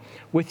someone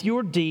with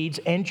your deeds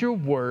and your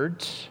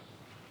words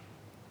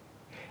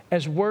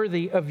as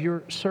worthy of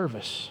your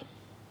service,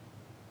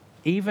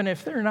 even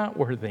if they're not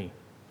worthy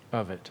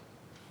of it.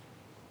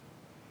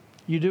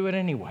 You do it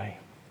anyway.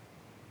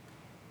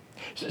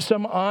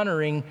 Some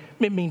honoring,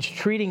 it means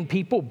treating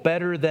people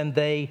better than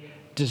they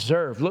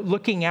deserve,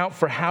 looking out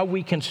for how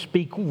we can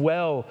speak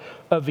well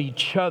of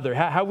each other,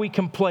 how we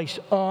can place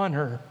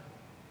honor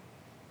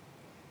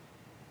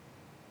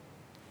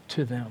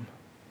to them.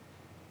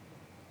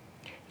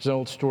 There's an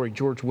old story,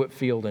 George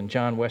Whitefield and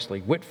John Wesley.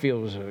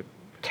 Whitefield was a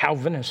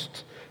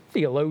Calvinist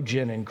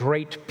theologian and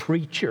great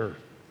preacher.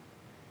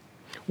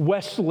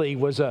 Wesley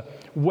was a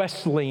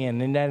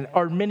Wesleyan and had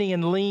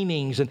Arminian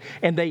leanings, and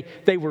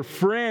they were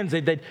friends.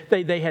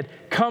 They had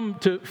come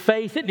to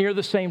faith at near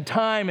the same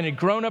time and had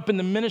grown up in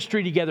the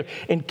ministry together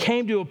and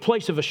came to a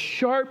place of a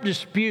sharp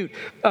dispute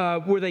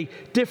where they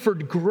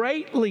differed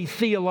greatly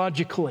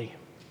theologically.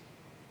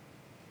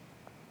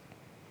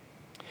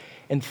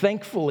 And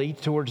thankfully,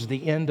 towards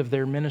the end of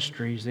their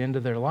ministries, the end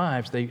of their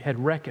lives, they had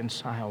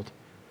reconciled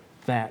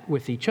that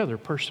with each other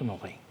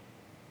personally.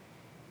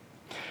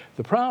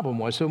 The problem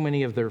was so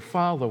many of their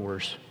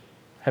followers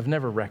have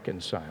never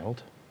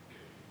reconciled.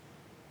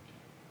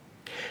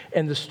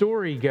 And the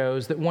story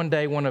goes that one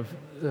day one of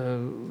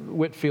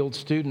Whitefield's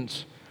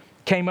students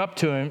came up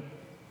to him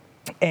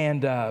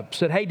and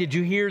said, "Hey, did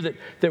you hear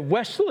that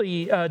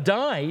Wesley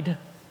died?"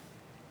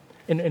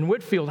 And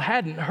Whitefield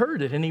hadn't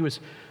heard it, and he was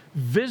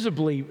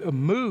visibly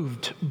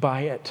moved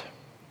by it.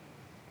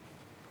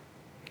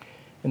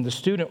 And the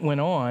student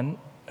went on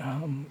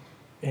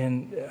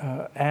and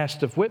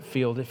asked of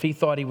Whitefield if he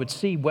thought he would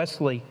see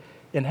Wesley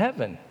in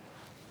heaven.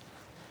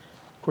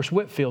 Of course,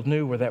 Whitefield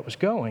knew where that was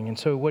going, and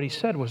so what he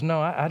said was,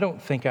 "No, I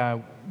don't think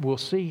I will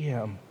see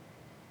him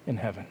in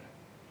heaven."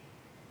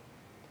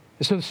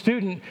 And so the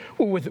student,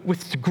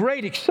 with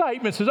great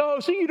excitement, says, "Oh,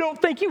 so you don't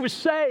think he was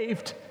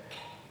saved?"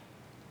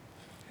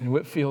 And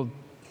Whitefield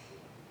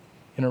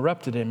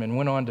interrupted him and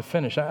went on to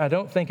finish. "I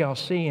don't think I'll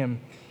see him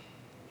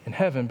in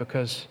heaven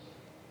because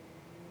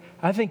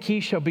I think he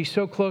shall be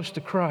so close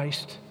to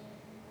Christ,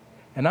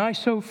 and I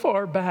so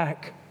far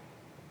back,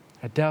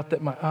 I doubt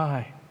that my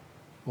eye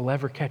will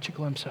ever catch a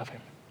glimpse of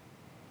him."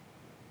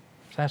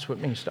 That's what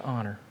it means to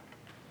honor.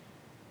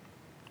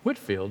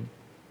 Whitefield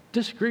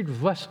disagreed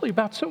with Wesley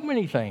about so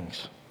many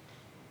things,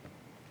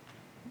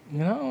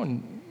 and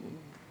I'm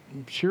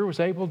sure was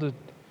able to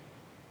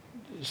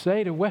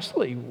say to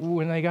Wesley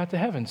when they got to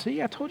heaven,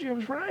 "See, I told you I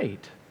was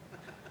right."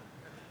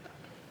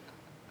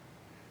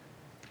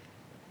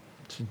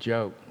 It's a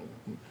joke.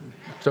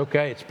 It's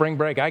okay. It's spring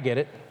break. I get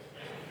it.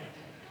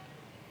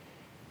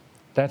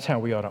 That's how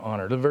we ought to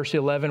honor. To verse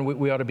 11,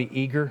 we ought to be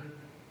eager,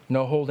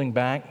 no holding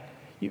back.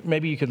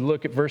 Maybe you could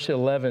look at verse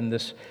 11,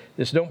 this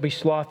don't be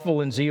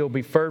slothful in zeal,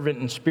 be fervent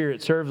in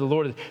spirit, serve the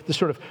Lord. This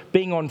sort of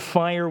being on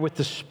fire with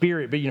the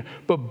Spirit,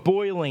 but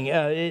boiling.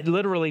 It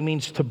literally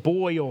means to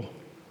boil,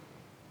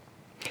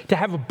 to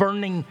have a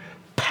burning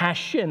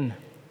passion.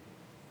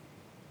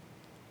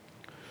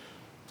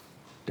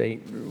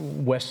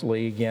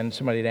 Wesley, again,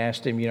 somebody had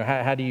asked him,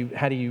 how do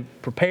you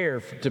prepare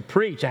to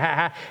preach?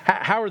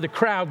 How are the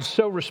crowds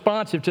so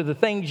responsive to the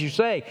things you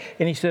say?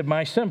 And he said,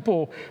 "My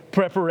simple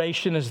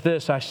preparation is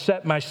this: I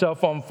set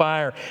myself on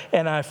fire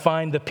and I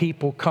find the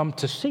people come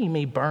to see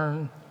me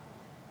burn."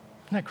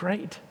 Isn't that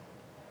great?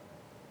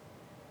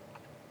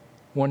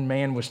 One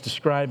man was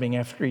describing,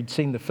 after he'd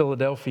seen the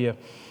Philadelphia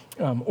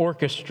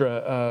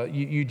orchestra,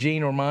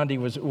 Eugene Ormandy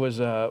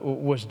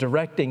was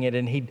directing it,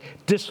 and he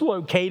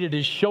dislocated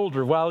his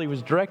shoulder while he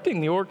was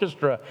directing the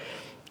orchestra.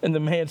 And the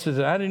man says,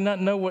 "I did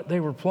not know what they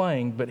were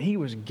playing, but he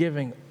was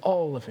giving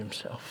all of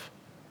himself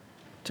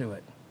to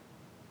it."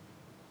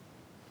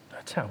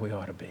 That's how we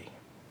ought to be.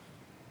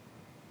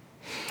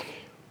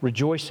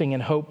 Rejoicing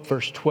in hope,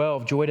 verse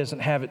 12. Joy doesn't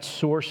have its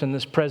source in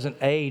this present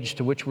age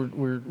to which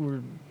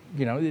we're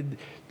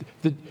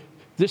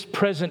this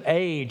present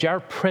age, our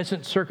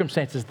present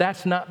circumstances,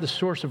 that's not the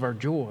source of our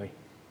joy.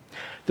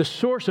 The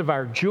source of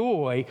our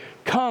joy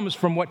comes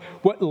from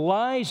what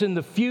lies in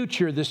the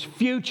future, this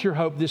future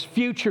hope, this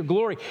future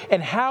glory.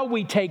 And how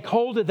we take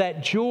hold of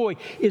that joy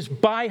is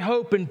by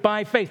hope and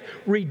by faith.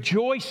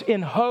 Rejoice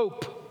in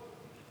hope.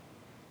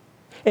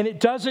 And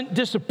it doesn't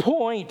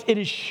disappoint. It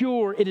is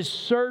sure. It is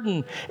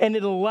certain. And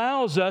it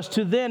allows us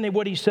to then,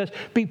 what he says,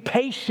 be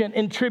patient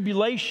in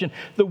tribulation.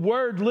 The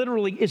word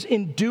literally is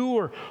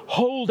endure,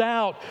 hold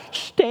out,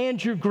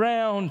 stand your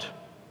ground.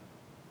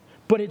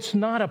 But it's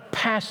not a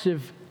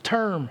passive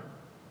term.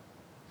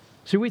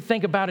 See, we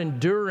think about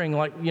enduring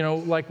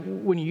like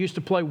when you used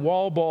to play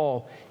wall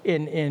ball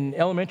in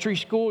elementary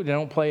school. They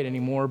don't play it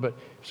anymore, but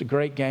it's a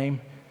great game.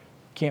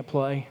 Can't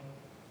play.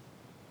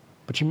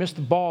 But you missed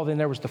the ball, then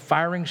there was the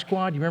firing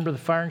squad. You remember the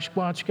firing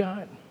squad,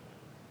 Scott?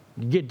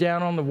 You get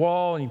down on the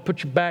wall and you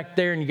put your back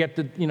there and you get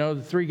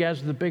the three guys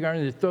with the big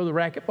iron, they throw the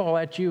racquetball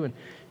at you, and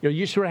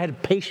you sort of had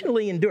to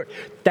patiently endure.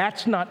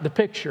 That's not the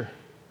picture.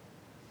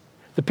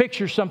 The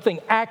picture is something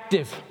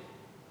active.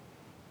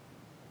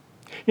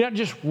 You're not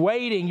just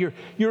waiting,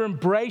 you're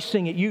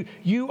embracing it.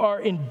 You are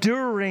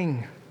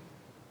enduring.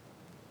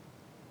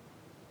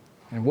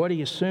 And what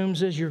he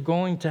assumes is you're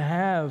going to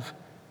have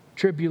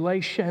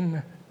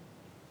tribulation.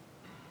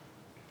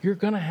 You're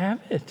going to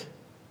have it.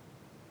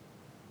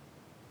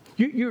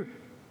 You're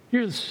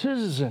the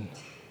citizen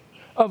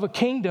of a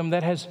kingdom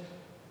that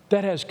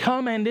has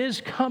come and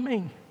is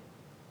coming.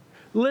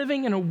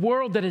 Living in a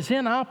world that is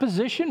in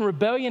opposition,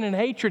 rebellion, and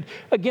hatred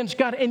against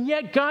God. And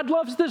yet God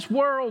loves this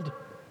world.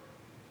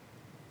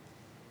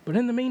 But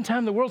in the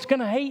meantime, the world's going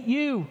to hate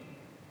you.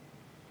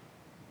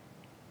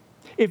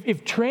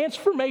 If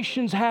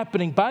transformation's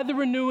happening by the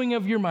renewing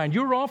of your mind,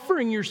 you're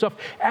offering yourself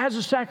as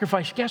a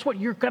sacrifice, guess what?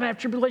 You're going to have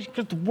tribulation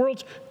because the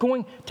world's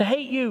going to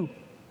hate you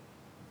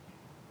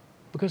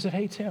because it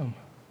hates him.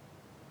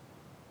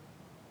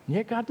 And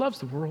yet God loves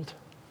the world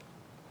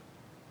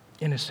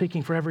and is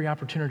seeking for every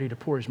opportunity to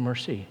pour his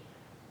mercy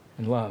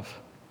and love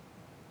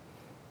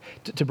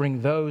to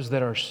bring those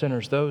that are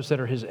sinners, those that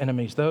are his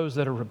enemies, those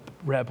that are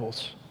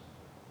rebels,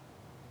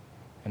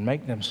 and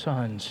make them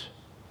sons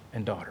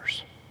and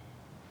daughters.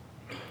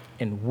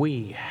 And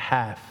we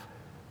have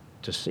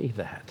to see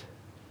that.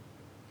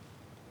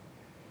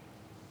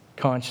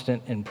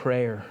 Constant in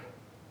prayer.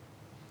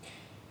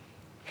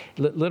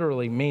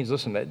 Literally means,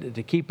 listen,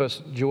 to keep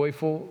us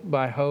joyful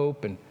by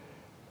hope and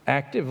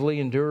actively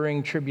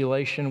enduring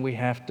tribulation, we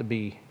have to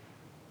be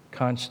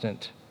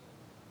constant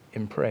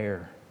in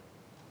prayer.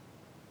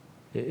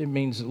 It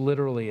means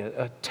literally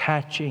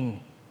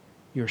attaching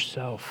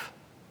yourself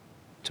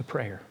to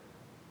prayer.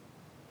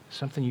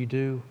 Something you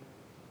do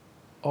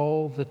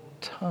all the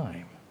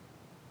time.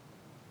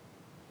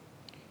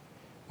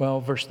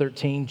 Well, verse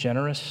 13,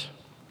 generous.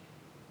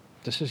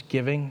 This is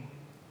giving,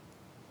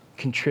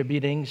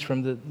 contributing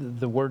from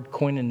the word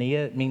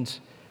koinonia. It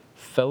means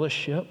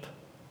fellowship.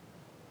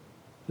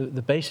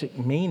 The basic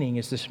meaning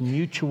is this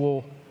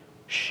mutual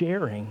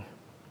sharing.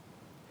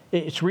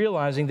 It's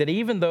realizing that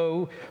even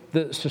though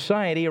the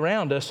society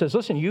around us says,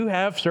 listen, you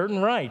have certain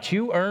rights.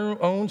 You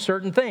own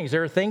certain things.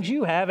 There are things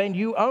you have and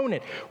you own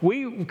it.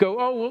 We go,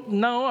 oh, well,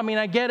 no,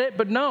 I get it,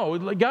 but no,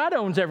 God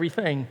owns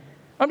everything.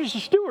 I'm just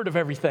a steward of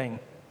everything.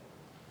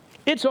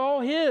 It's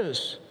all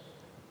his.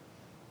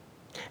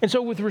 And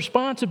so with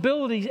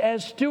responsibilities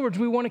as stewards,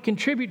 we want to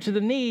contribute to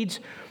the needs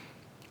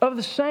of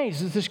the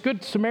saints. It's this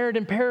good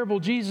Samaritan parable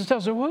Jesus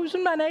tells us, well, who's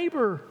my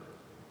neighbor?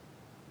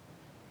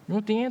 You know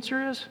what the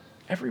answer is?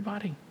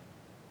 Everybody.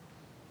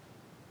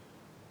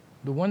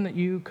 The one that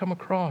you come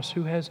across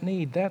who has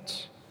need,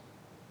 that's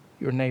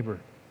your neighbor.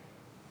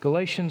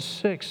 Galatians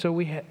 6,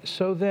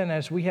 so then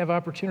as we have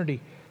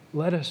opportunity,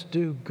 let us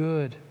do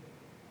good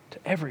to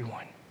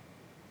everyone,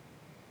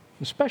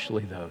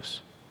 especially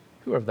those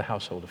who are of the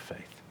household of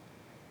faith.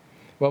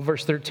 Well,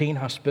 verse 13,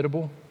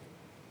 hospitable.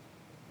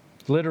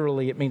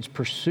 Literally, it means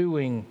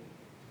pursuing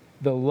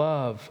the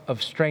love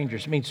of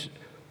strangers. It means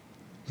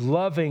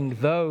loving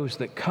those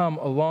that come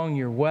along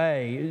your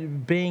way,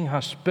 being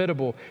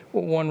hospitable.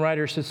 One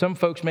writer said, some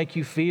folks make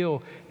you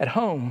feel at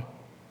home.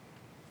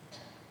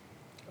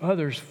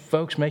 Others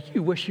folks make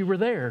you wish you were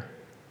there.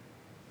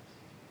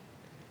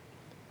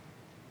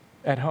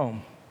 At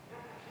home.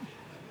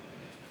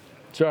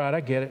 It's all right, I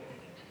get it.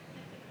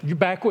 You're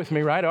back with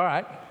me, right? All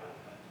right.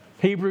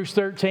 Hebrews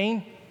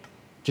 13.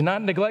 Do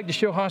not neglect to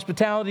show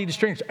hospitality to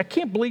strangers. I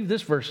can't believe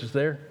this verse is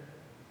there.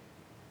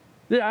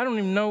 I don't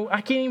even know, I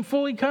can't even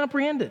fully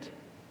comprehend it.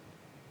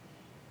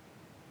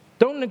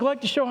 Don't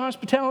neglect to show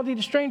hospitality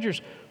to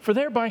strangers, for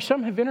thereby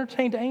some have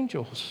entertained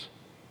angels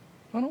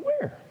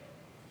unaware.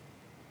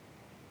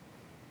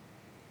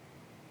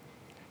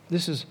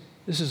 This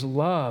is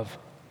love,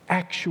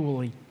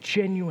 actually,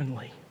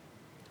 genuinely,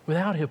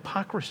 without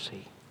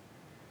hypocrisy.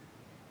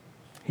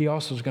 He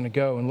also is going to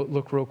go, and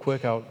look real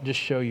quick, I'll just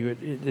show you.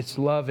 It's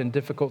love in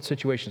difficult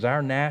situations.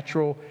 Our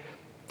natural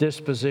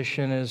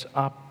disposition is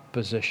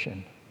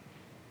opposition.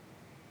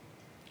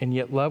 And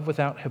yet love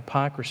without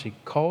hypocrisy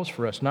calls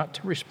for us not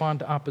to respond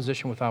to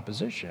opposition with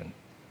opposition,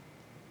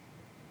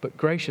 but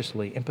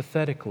graciously,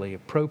 empathetically,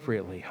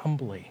 appropriately,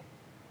 humbly,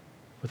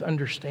 with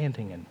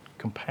understanding and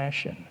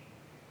compassion.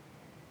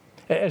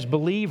 As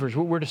believers,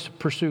 we're to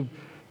pursue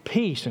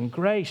peace and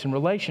grace and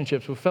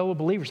relationships with fellow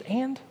believers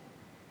and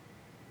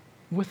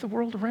with the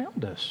world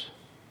around us.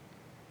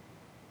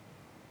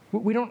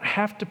 We don't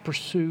have to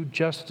pursue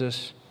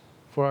justice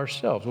for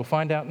ourselves. We'll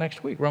find out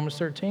next week. Romans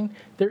 13,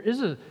 there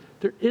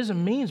is a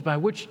means by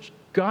which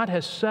God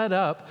has set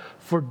up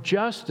for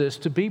justice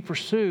to be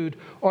pursued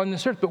on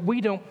this earth, but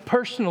we don't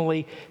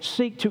personally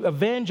seek to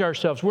avenge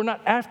ourselves. We're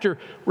not after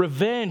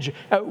revenge.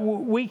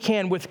 We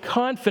can, with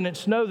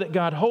confidence, know that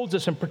God holds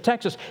us and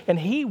protects us, and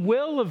He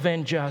will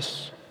avenge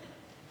us.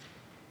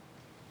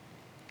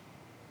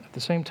 At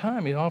the same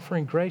time, He's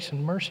offering grace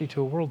and mercy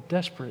to a world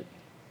desperate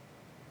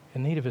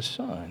in need of His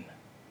Son.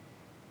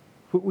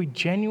 We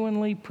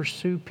genuinely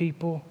pursue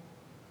people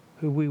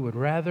who we would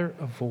rather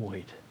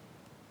avoid.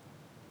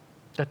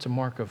 That's a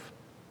mark of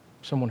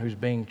someone who's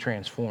being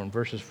transformed.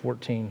 Verses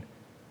 14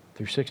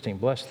 through 16.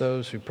 Bless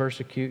those who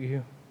persecute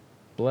you.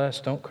 Bless,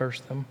 don't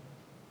curse them.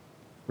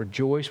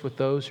 Rejoice with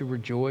those who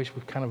rejoice.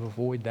 We kind of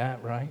avoid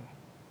that, right?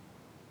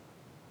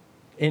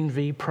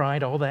 Envy,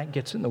 pride, all that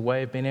gets in the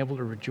way of being able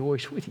to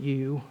rejoice with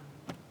you.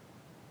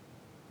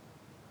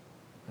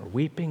 Or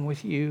weeping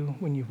with you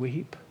when you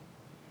weep.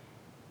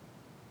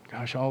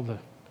 Gosh, all the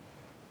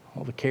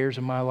cares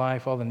of my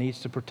life, all the needs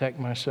to protect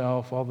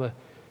myself, all the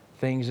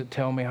things that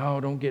tell me, oh,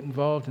 don't get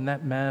involved in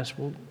that mess.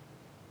 Well,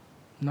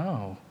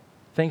 no.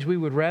 Things we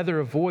would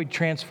rather avoid.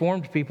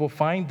 Transformed people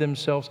find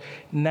themselves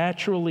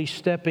naturally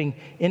stepping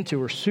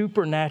into or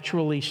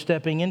supernaturally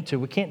stepping into.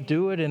 We can't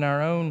do it in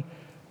our own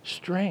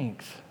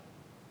strength.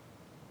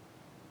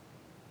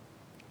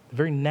 The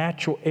very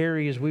natural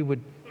areas we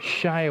would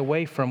shy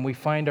away from, we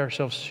find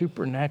ourselves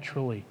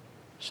supernaturally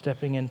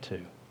stepping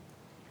into.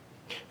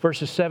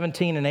 Verses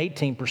 17 and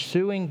 18,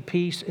 pursuing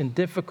peace in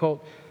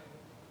difficult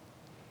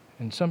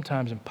and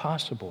sometimes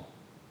impossible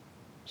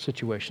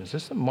situations.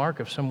 This is the mark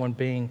of someone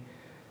being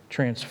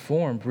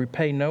transformed.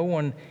 Repay no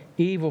one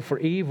evil for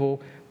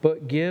evil,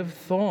 but give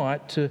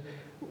thought to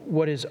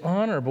what is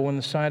honorable in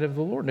the sight of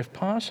the Lord. And if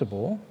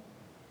possible,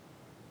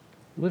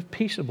 live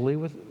peaceably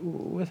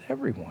with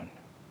everyone.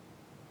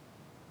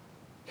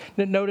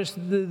 Notice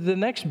the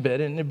next bit,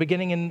 and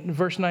beginning in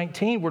verse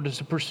 19, we're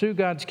to pursue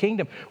God's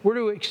kingdom. We're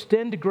to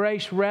extend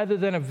grace rather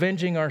than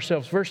avenging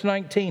ourselves. Verse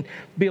 19,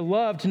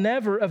 beloved,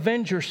 never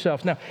avenge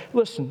yourself. Now,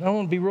 listen, I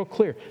want to be real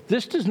clear.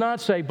 This does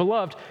not say,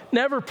 beloved,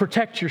 never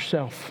protect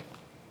yourself.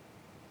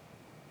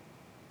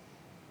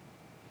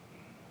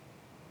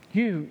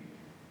 You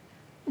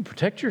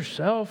protect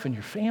yourself and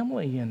your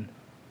family, and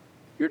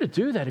you're to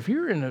do that. If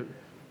you're in a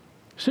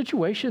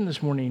situation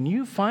this morning and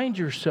you find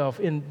yourself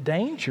in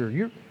danger,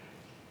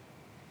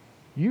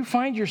 you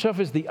find yourself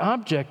as the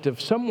object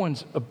of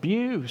someone's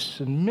abuse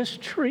and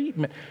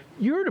mistreatment,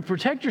 you're to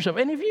protect yourself.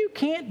 And if you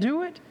can't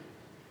do it,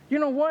 you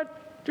know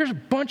what? There's a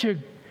bunch of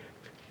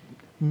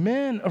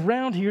men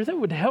around here that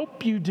would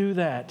help you do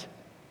that.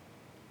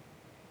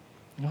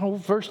 The whole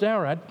first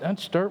hour, I'd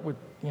start with,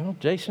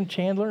 Jason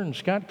Chandler and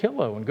Scott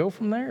Killow and go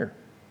from there.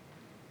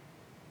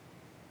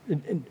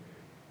 And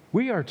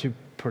we are to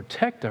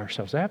protect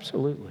ourselves,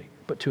 absolutely,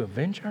 but to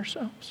avenge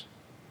ourselves,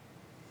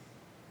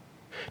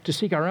 to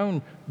seek our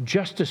own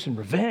justice and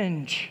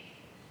revenge,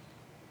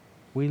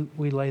 we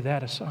lay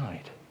that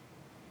aside.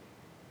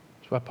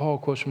 That's why Paul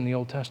quotes from the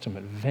Old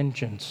Testament,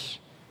 vengeance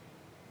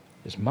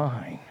is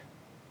mine,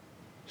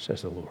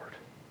 says the Lord.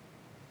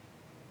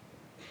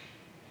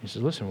 He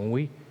says, listen,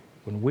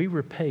 when we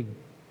repay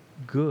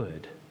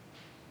good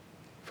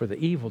for the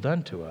evil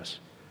done to us,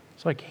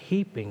 it's like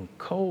heaping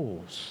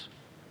coals,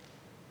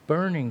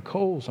 burning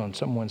coals on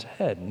someone's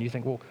head. And you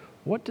think, well,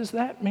 what does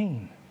that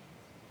mean?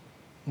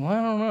 Well,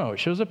 I don't know. It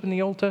shows up in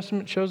the Old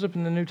Testament, shows up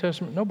in the New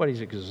Testament. Nobody's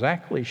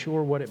exactly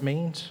sure what it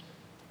means.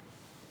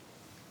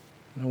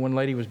 One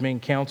lady was being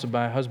counseled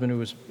by a husband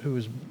who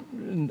was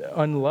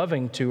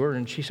unloving to her,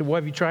 and she said, well,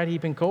 have you tried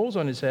heaping coals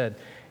on his head?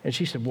 And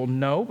she said, well,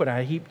 no, but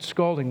I heaped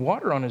scalding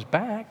water on his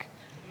back.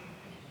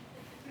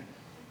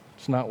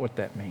 It's not what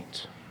that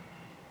means.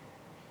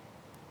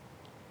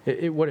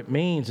 What it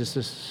means is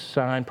this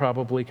sign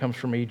probably comes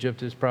from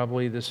Egypt. It's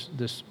probably this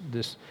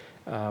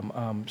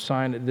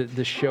sign,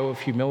 this show of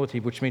humility,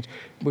 which means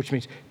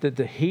that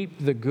to heap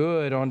the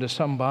good onto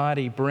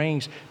somebody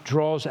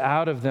draws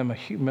out of them a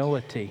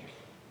humility,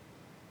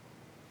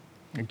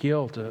 a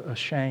guilt, a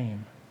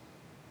shame.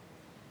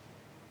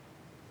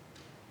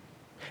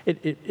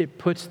 It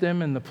puts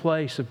them in the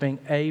place of being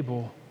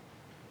able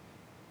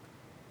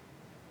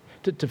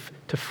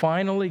to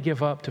finally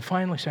give up, to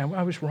finally say,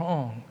 I was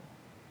wrong,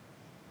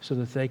 so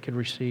that they could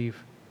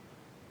receive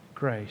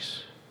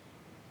grace.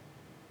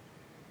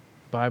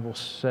 The Bible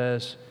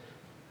says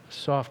a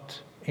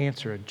soft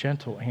answer, a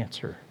gentle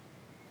answer,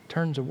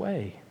 turns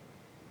away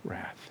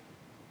wrath.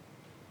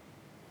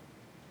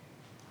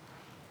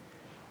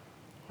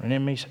 When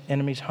an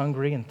enemy's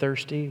hungry and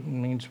thirsty, it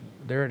means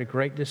they're at a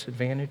great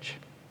disadvantage.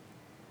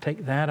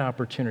 Take that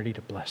opportunity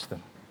to bless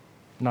them,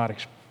 not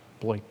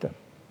exploit them.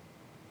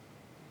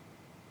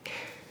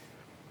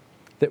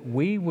 That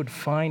we would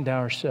find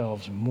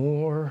ourselves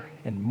more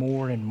and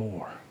more and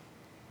more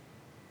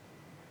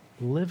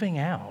living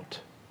out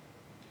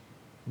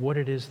what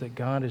it is that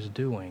God is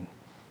doing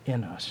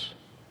in us.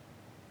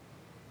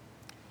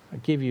 I'll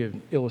give you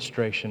an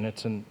illustration.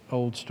 It's an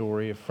old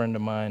story a friend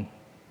of mine,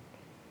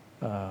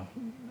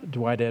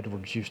 Dwight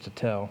Edwards, used to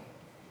tell.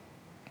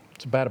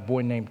 It's about a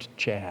boy named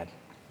Chad.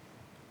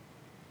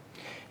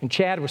 And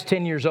Chad was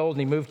 10 years old, and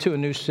he moved to a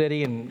new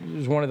city, and he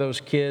was one of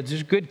those kids. He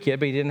was a good kid,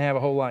 but he didn't have a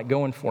whole lot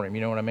going for him, you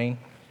know what I mean?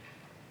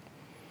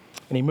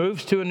 And he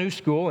moves to a new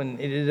school, and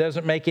it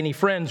doesn't make any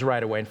friends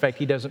right away. In fact,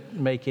 he doesn't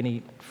make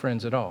any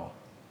friends at all.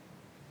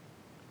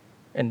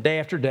 And day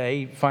after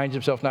day, he finds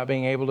himself not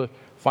being able to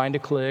find a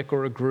clique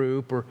or a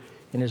group,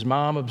 and his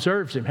mom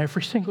observes him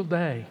every single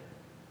day,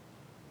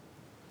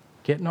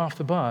 getting off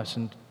the bus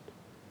and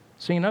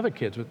seeing other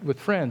kids with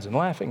friends and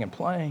laughing and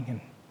playing, and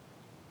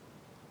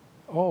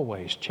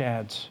always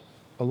Chad's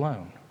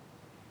alone.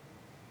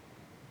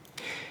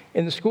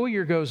 And the school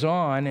year goes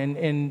on,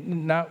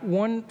 and not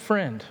one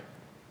friend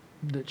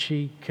that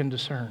she can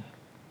discern.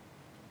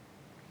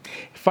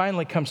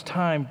 Finally comes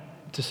time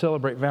to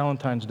celebrate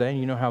Valentine's Day, and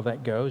you know how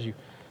that goes. You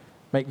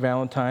make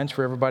Valentines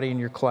for everybody in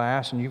your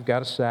class, and you've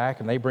got a sack,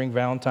 and they bring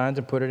Valentines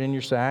and put it in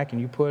your sack, and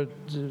you put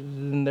it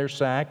in their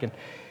sack. And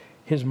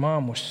his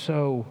mom was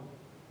so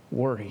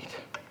worried.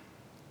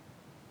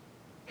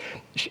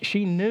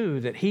 She knew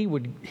that he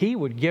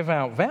would give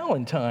out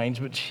Valentines,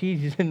 but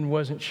she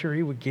wasn't sure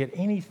he would get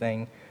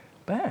anything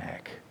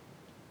back.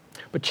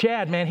 But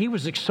Chad, man, he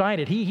was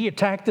excited. He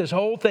attacked this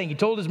whole thing. He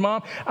told his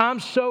mom, I'm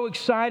so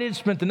excited.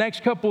 Spent the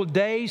next couple of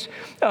days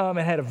and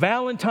had a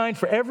Valentine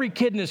for every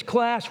kid in his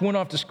class. Went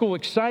off to school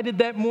excited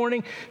that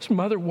morning. His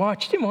mother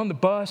watched him on the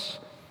bus.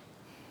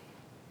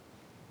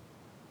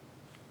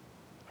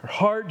 Her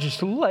heart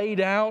just laid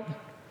out.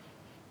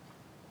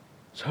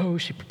 So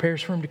she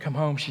prepares for him to come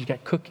home. She's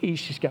got cookies.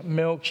 She's got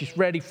milk. She's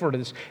ready for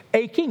this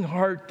aching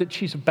heart that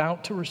she's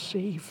about to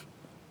receive.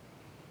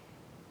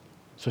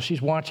 So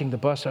she's watching. The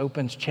bus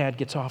opens. Chad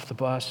gets off the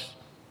bus.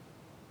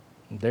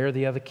 And there are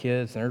the other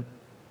kids. They're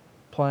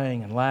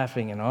playing and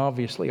laughing. And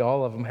obviously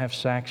all of them have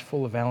sacks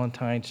full of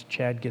Valentines.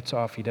 Chad gets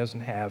off. He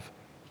doesn't have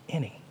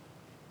any.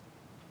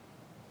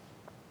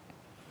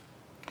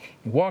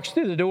 He walks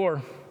through the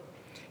door.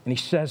 And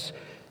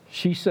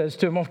she says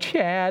to him, oh,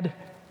 Chad.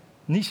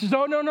 And he says,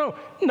 oh, no,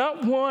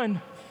 not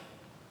one.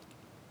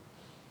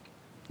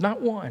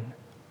 Not one.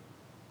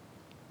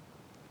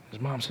 His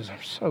mom says,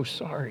 I'm so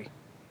sorry.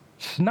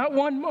 She says, not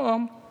one,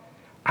 Mom.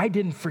 I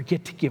didn't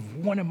forget to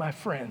give one of my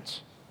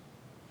friends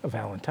a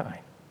Valentine.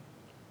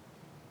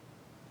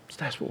 So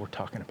that's what we're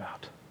talking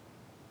about.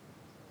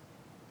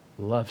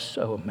 Love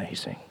so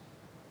amazing.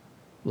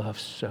 Love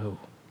so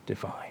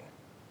divine.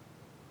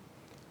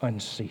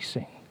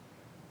 Unceasing.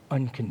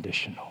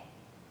 Unconditional.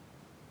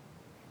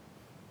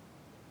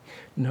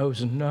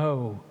 Knows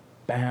no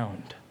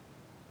bound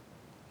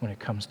when it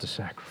comes to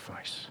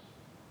sacrifice.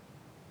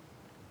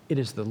 It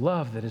is the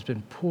love that has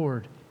been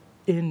poured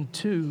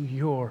into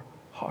your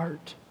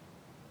heart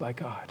by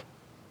God.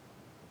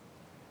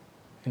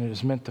 And it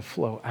is meant to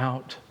flow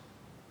out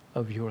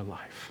of your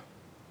life.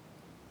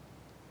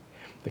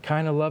 The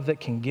kind of love that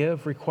can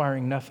give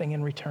requiring nothing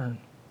in return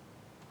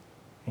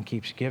and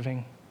keeps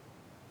giving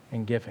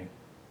and giving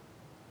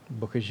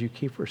because you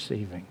keep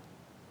receiving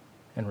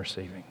and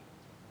receiving.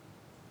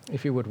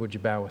 If you would you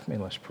bow with me?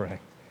 Let's pray.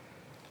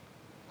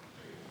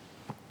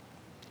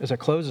 As I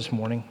close this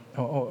morning,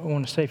 I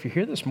want to say, if you're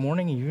here this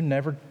morning and you've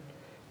never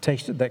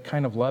tasted that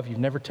kind of love, you've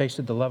never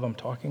tasted the love I'm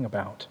talking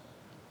about,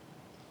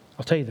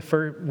 I'll tell you,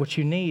 what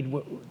you need,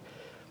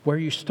 where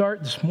you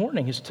start this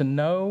morning is to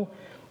know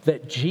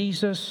that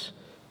Jesus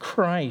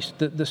Christ,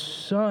 the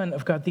Son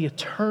of God, the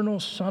eternal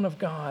Son of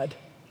God,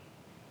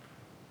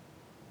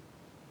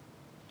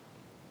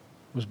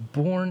 was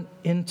born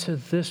into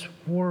this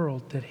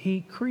world that he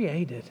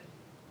created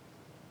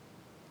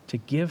to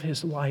give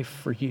his life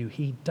for you.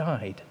 He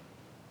died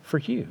for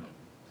you.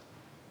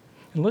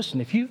 And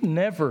listen, if you've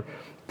never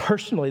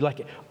personally,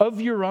 like of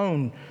your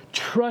own,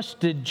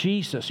 trusted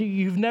Jesus,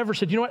 you've never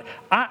said, you know what,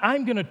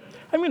 I'm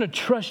gonna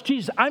trust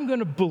Jesus. I'm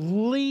gonna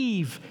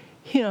believe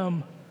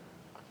him.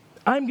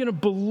 I'm going to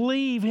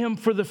believe him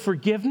for the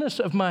forgiveness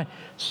of my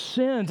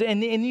sins.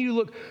 And you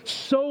look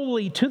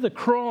solely to the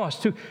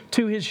cross,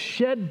 to his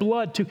shed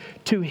blood,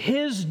 to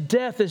his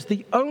death as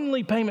the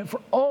only payment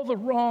for all the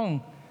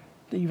wrong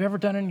that you've ever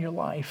done in your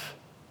life.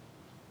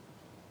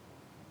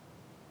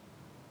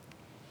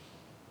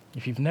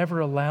 If you've never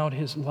allowed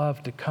his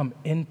love to come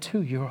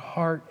into your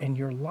heart and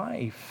your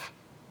life,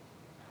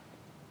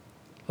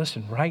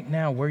 listen, right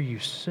now where you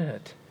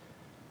sit,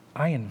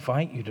 I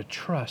invite you to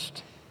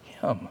trust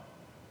him.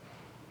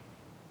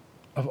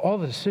 Of all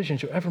the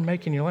decisions you'll ever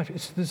make in your life,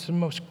 this is the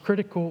most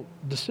critical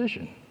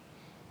decision.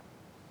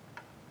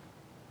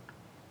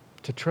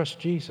 To trust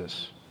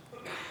Jesus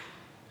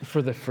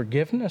for the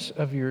forgiveness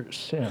of your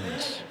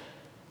sins.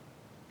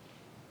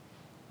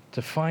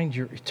 To find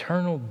your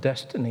eternal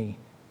destiny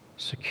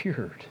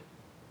secured.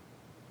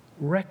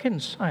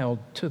 Reconciled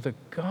to the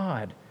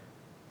God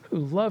who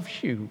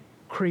loves you,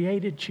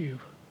 created you.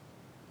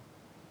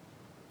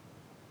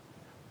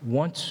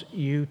 Wants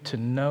you to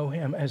know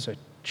him as a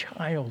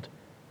child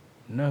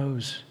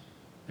knows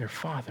their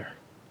father.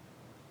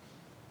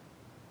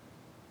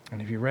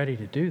 And if you're ready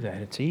to do that,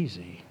 it's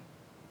easy.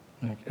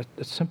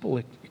 A simple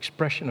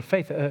expression of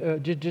faith,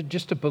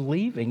 just a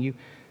believing. You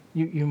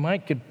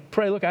could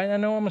pray, look, I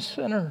know I'm a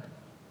sinner.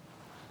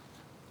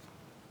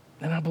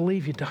 And I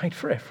believe you died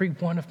for every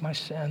one of my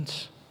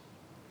sins.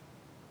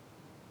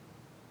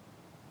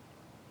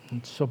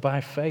 And so by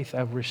faith,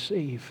 I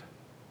receive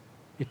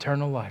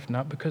eternal life,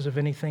 not because of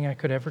anything I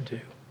could ever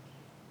do,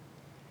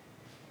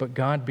 but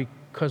God,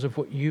 because of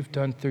what you've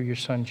done through your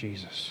Son,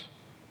 Jesus.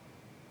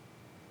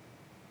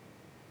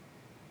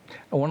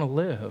 I want to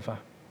live. I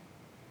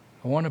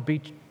want to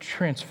be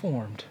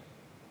transformed.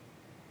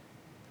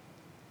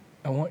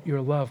 I want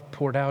your love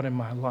poured out in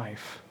my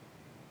life.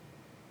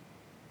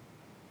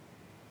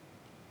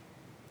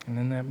 And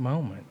in that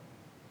moment,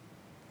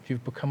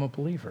 you've become a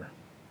believer.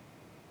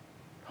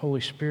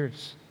 Holy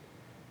Spirit's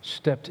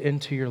stepped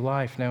into your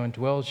life now,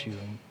 indwells you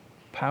and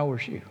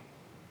empowers you.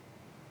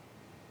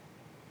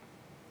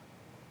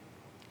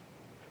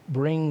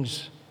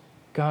 Brings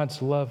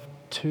God's love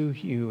to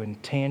you in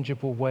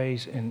tangible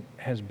ways and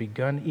has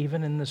begun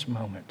even in this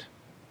moment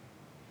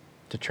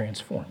to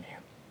transform you.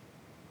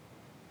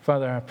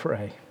 Father, I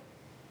pray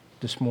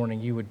this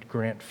morning you would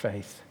grant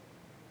faith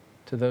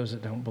to those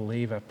that don't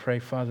believe. I pray,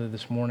 Father,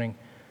 this morning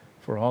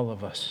for all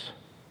of us,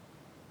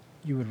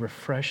 you would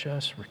refresh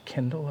us,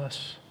 rekindle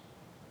us,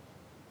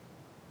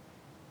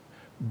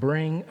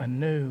 bring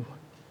anew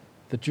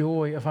the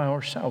joy of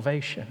our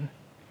salvation.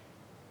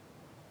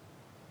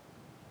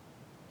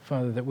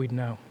 Father, that we'd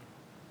know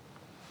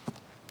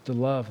the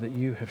love that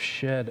you have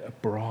shed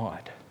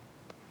abroad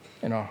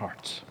in our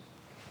hearts.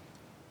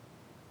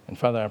 And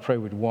Father, I pray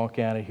we'd walk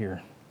out of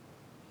here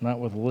not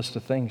with a list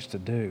of things to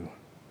do,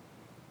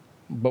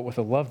 but with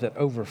a love that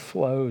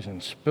overflows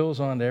and spills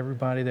onto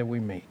everybody that we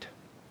meet.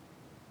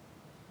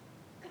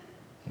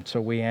 And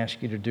so we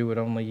ask you to do what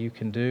only you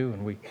can do,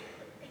 and we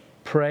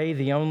pray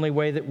the only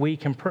way that we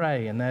can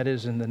pray, and that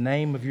is in the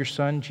name of your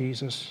Son,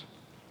 Jesus,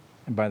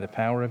 and by the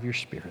power of your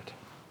Spirit.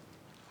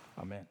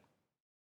 Amen.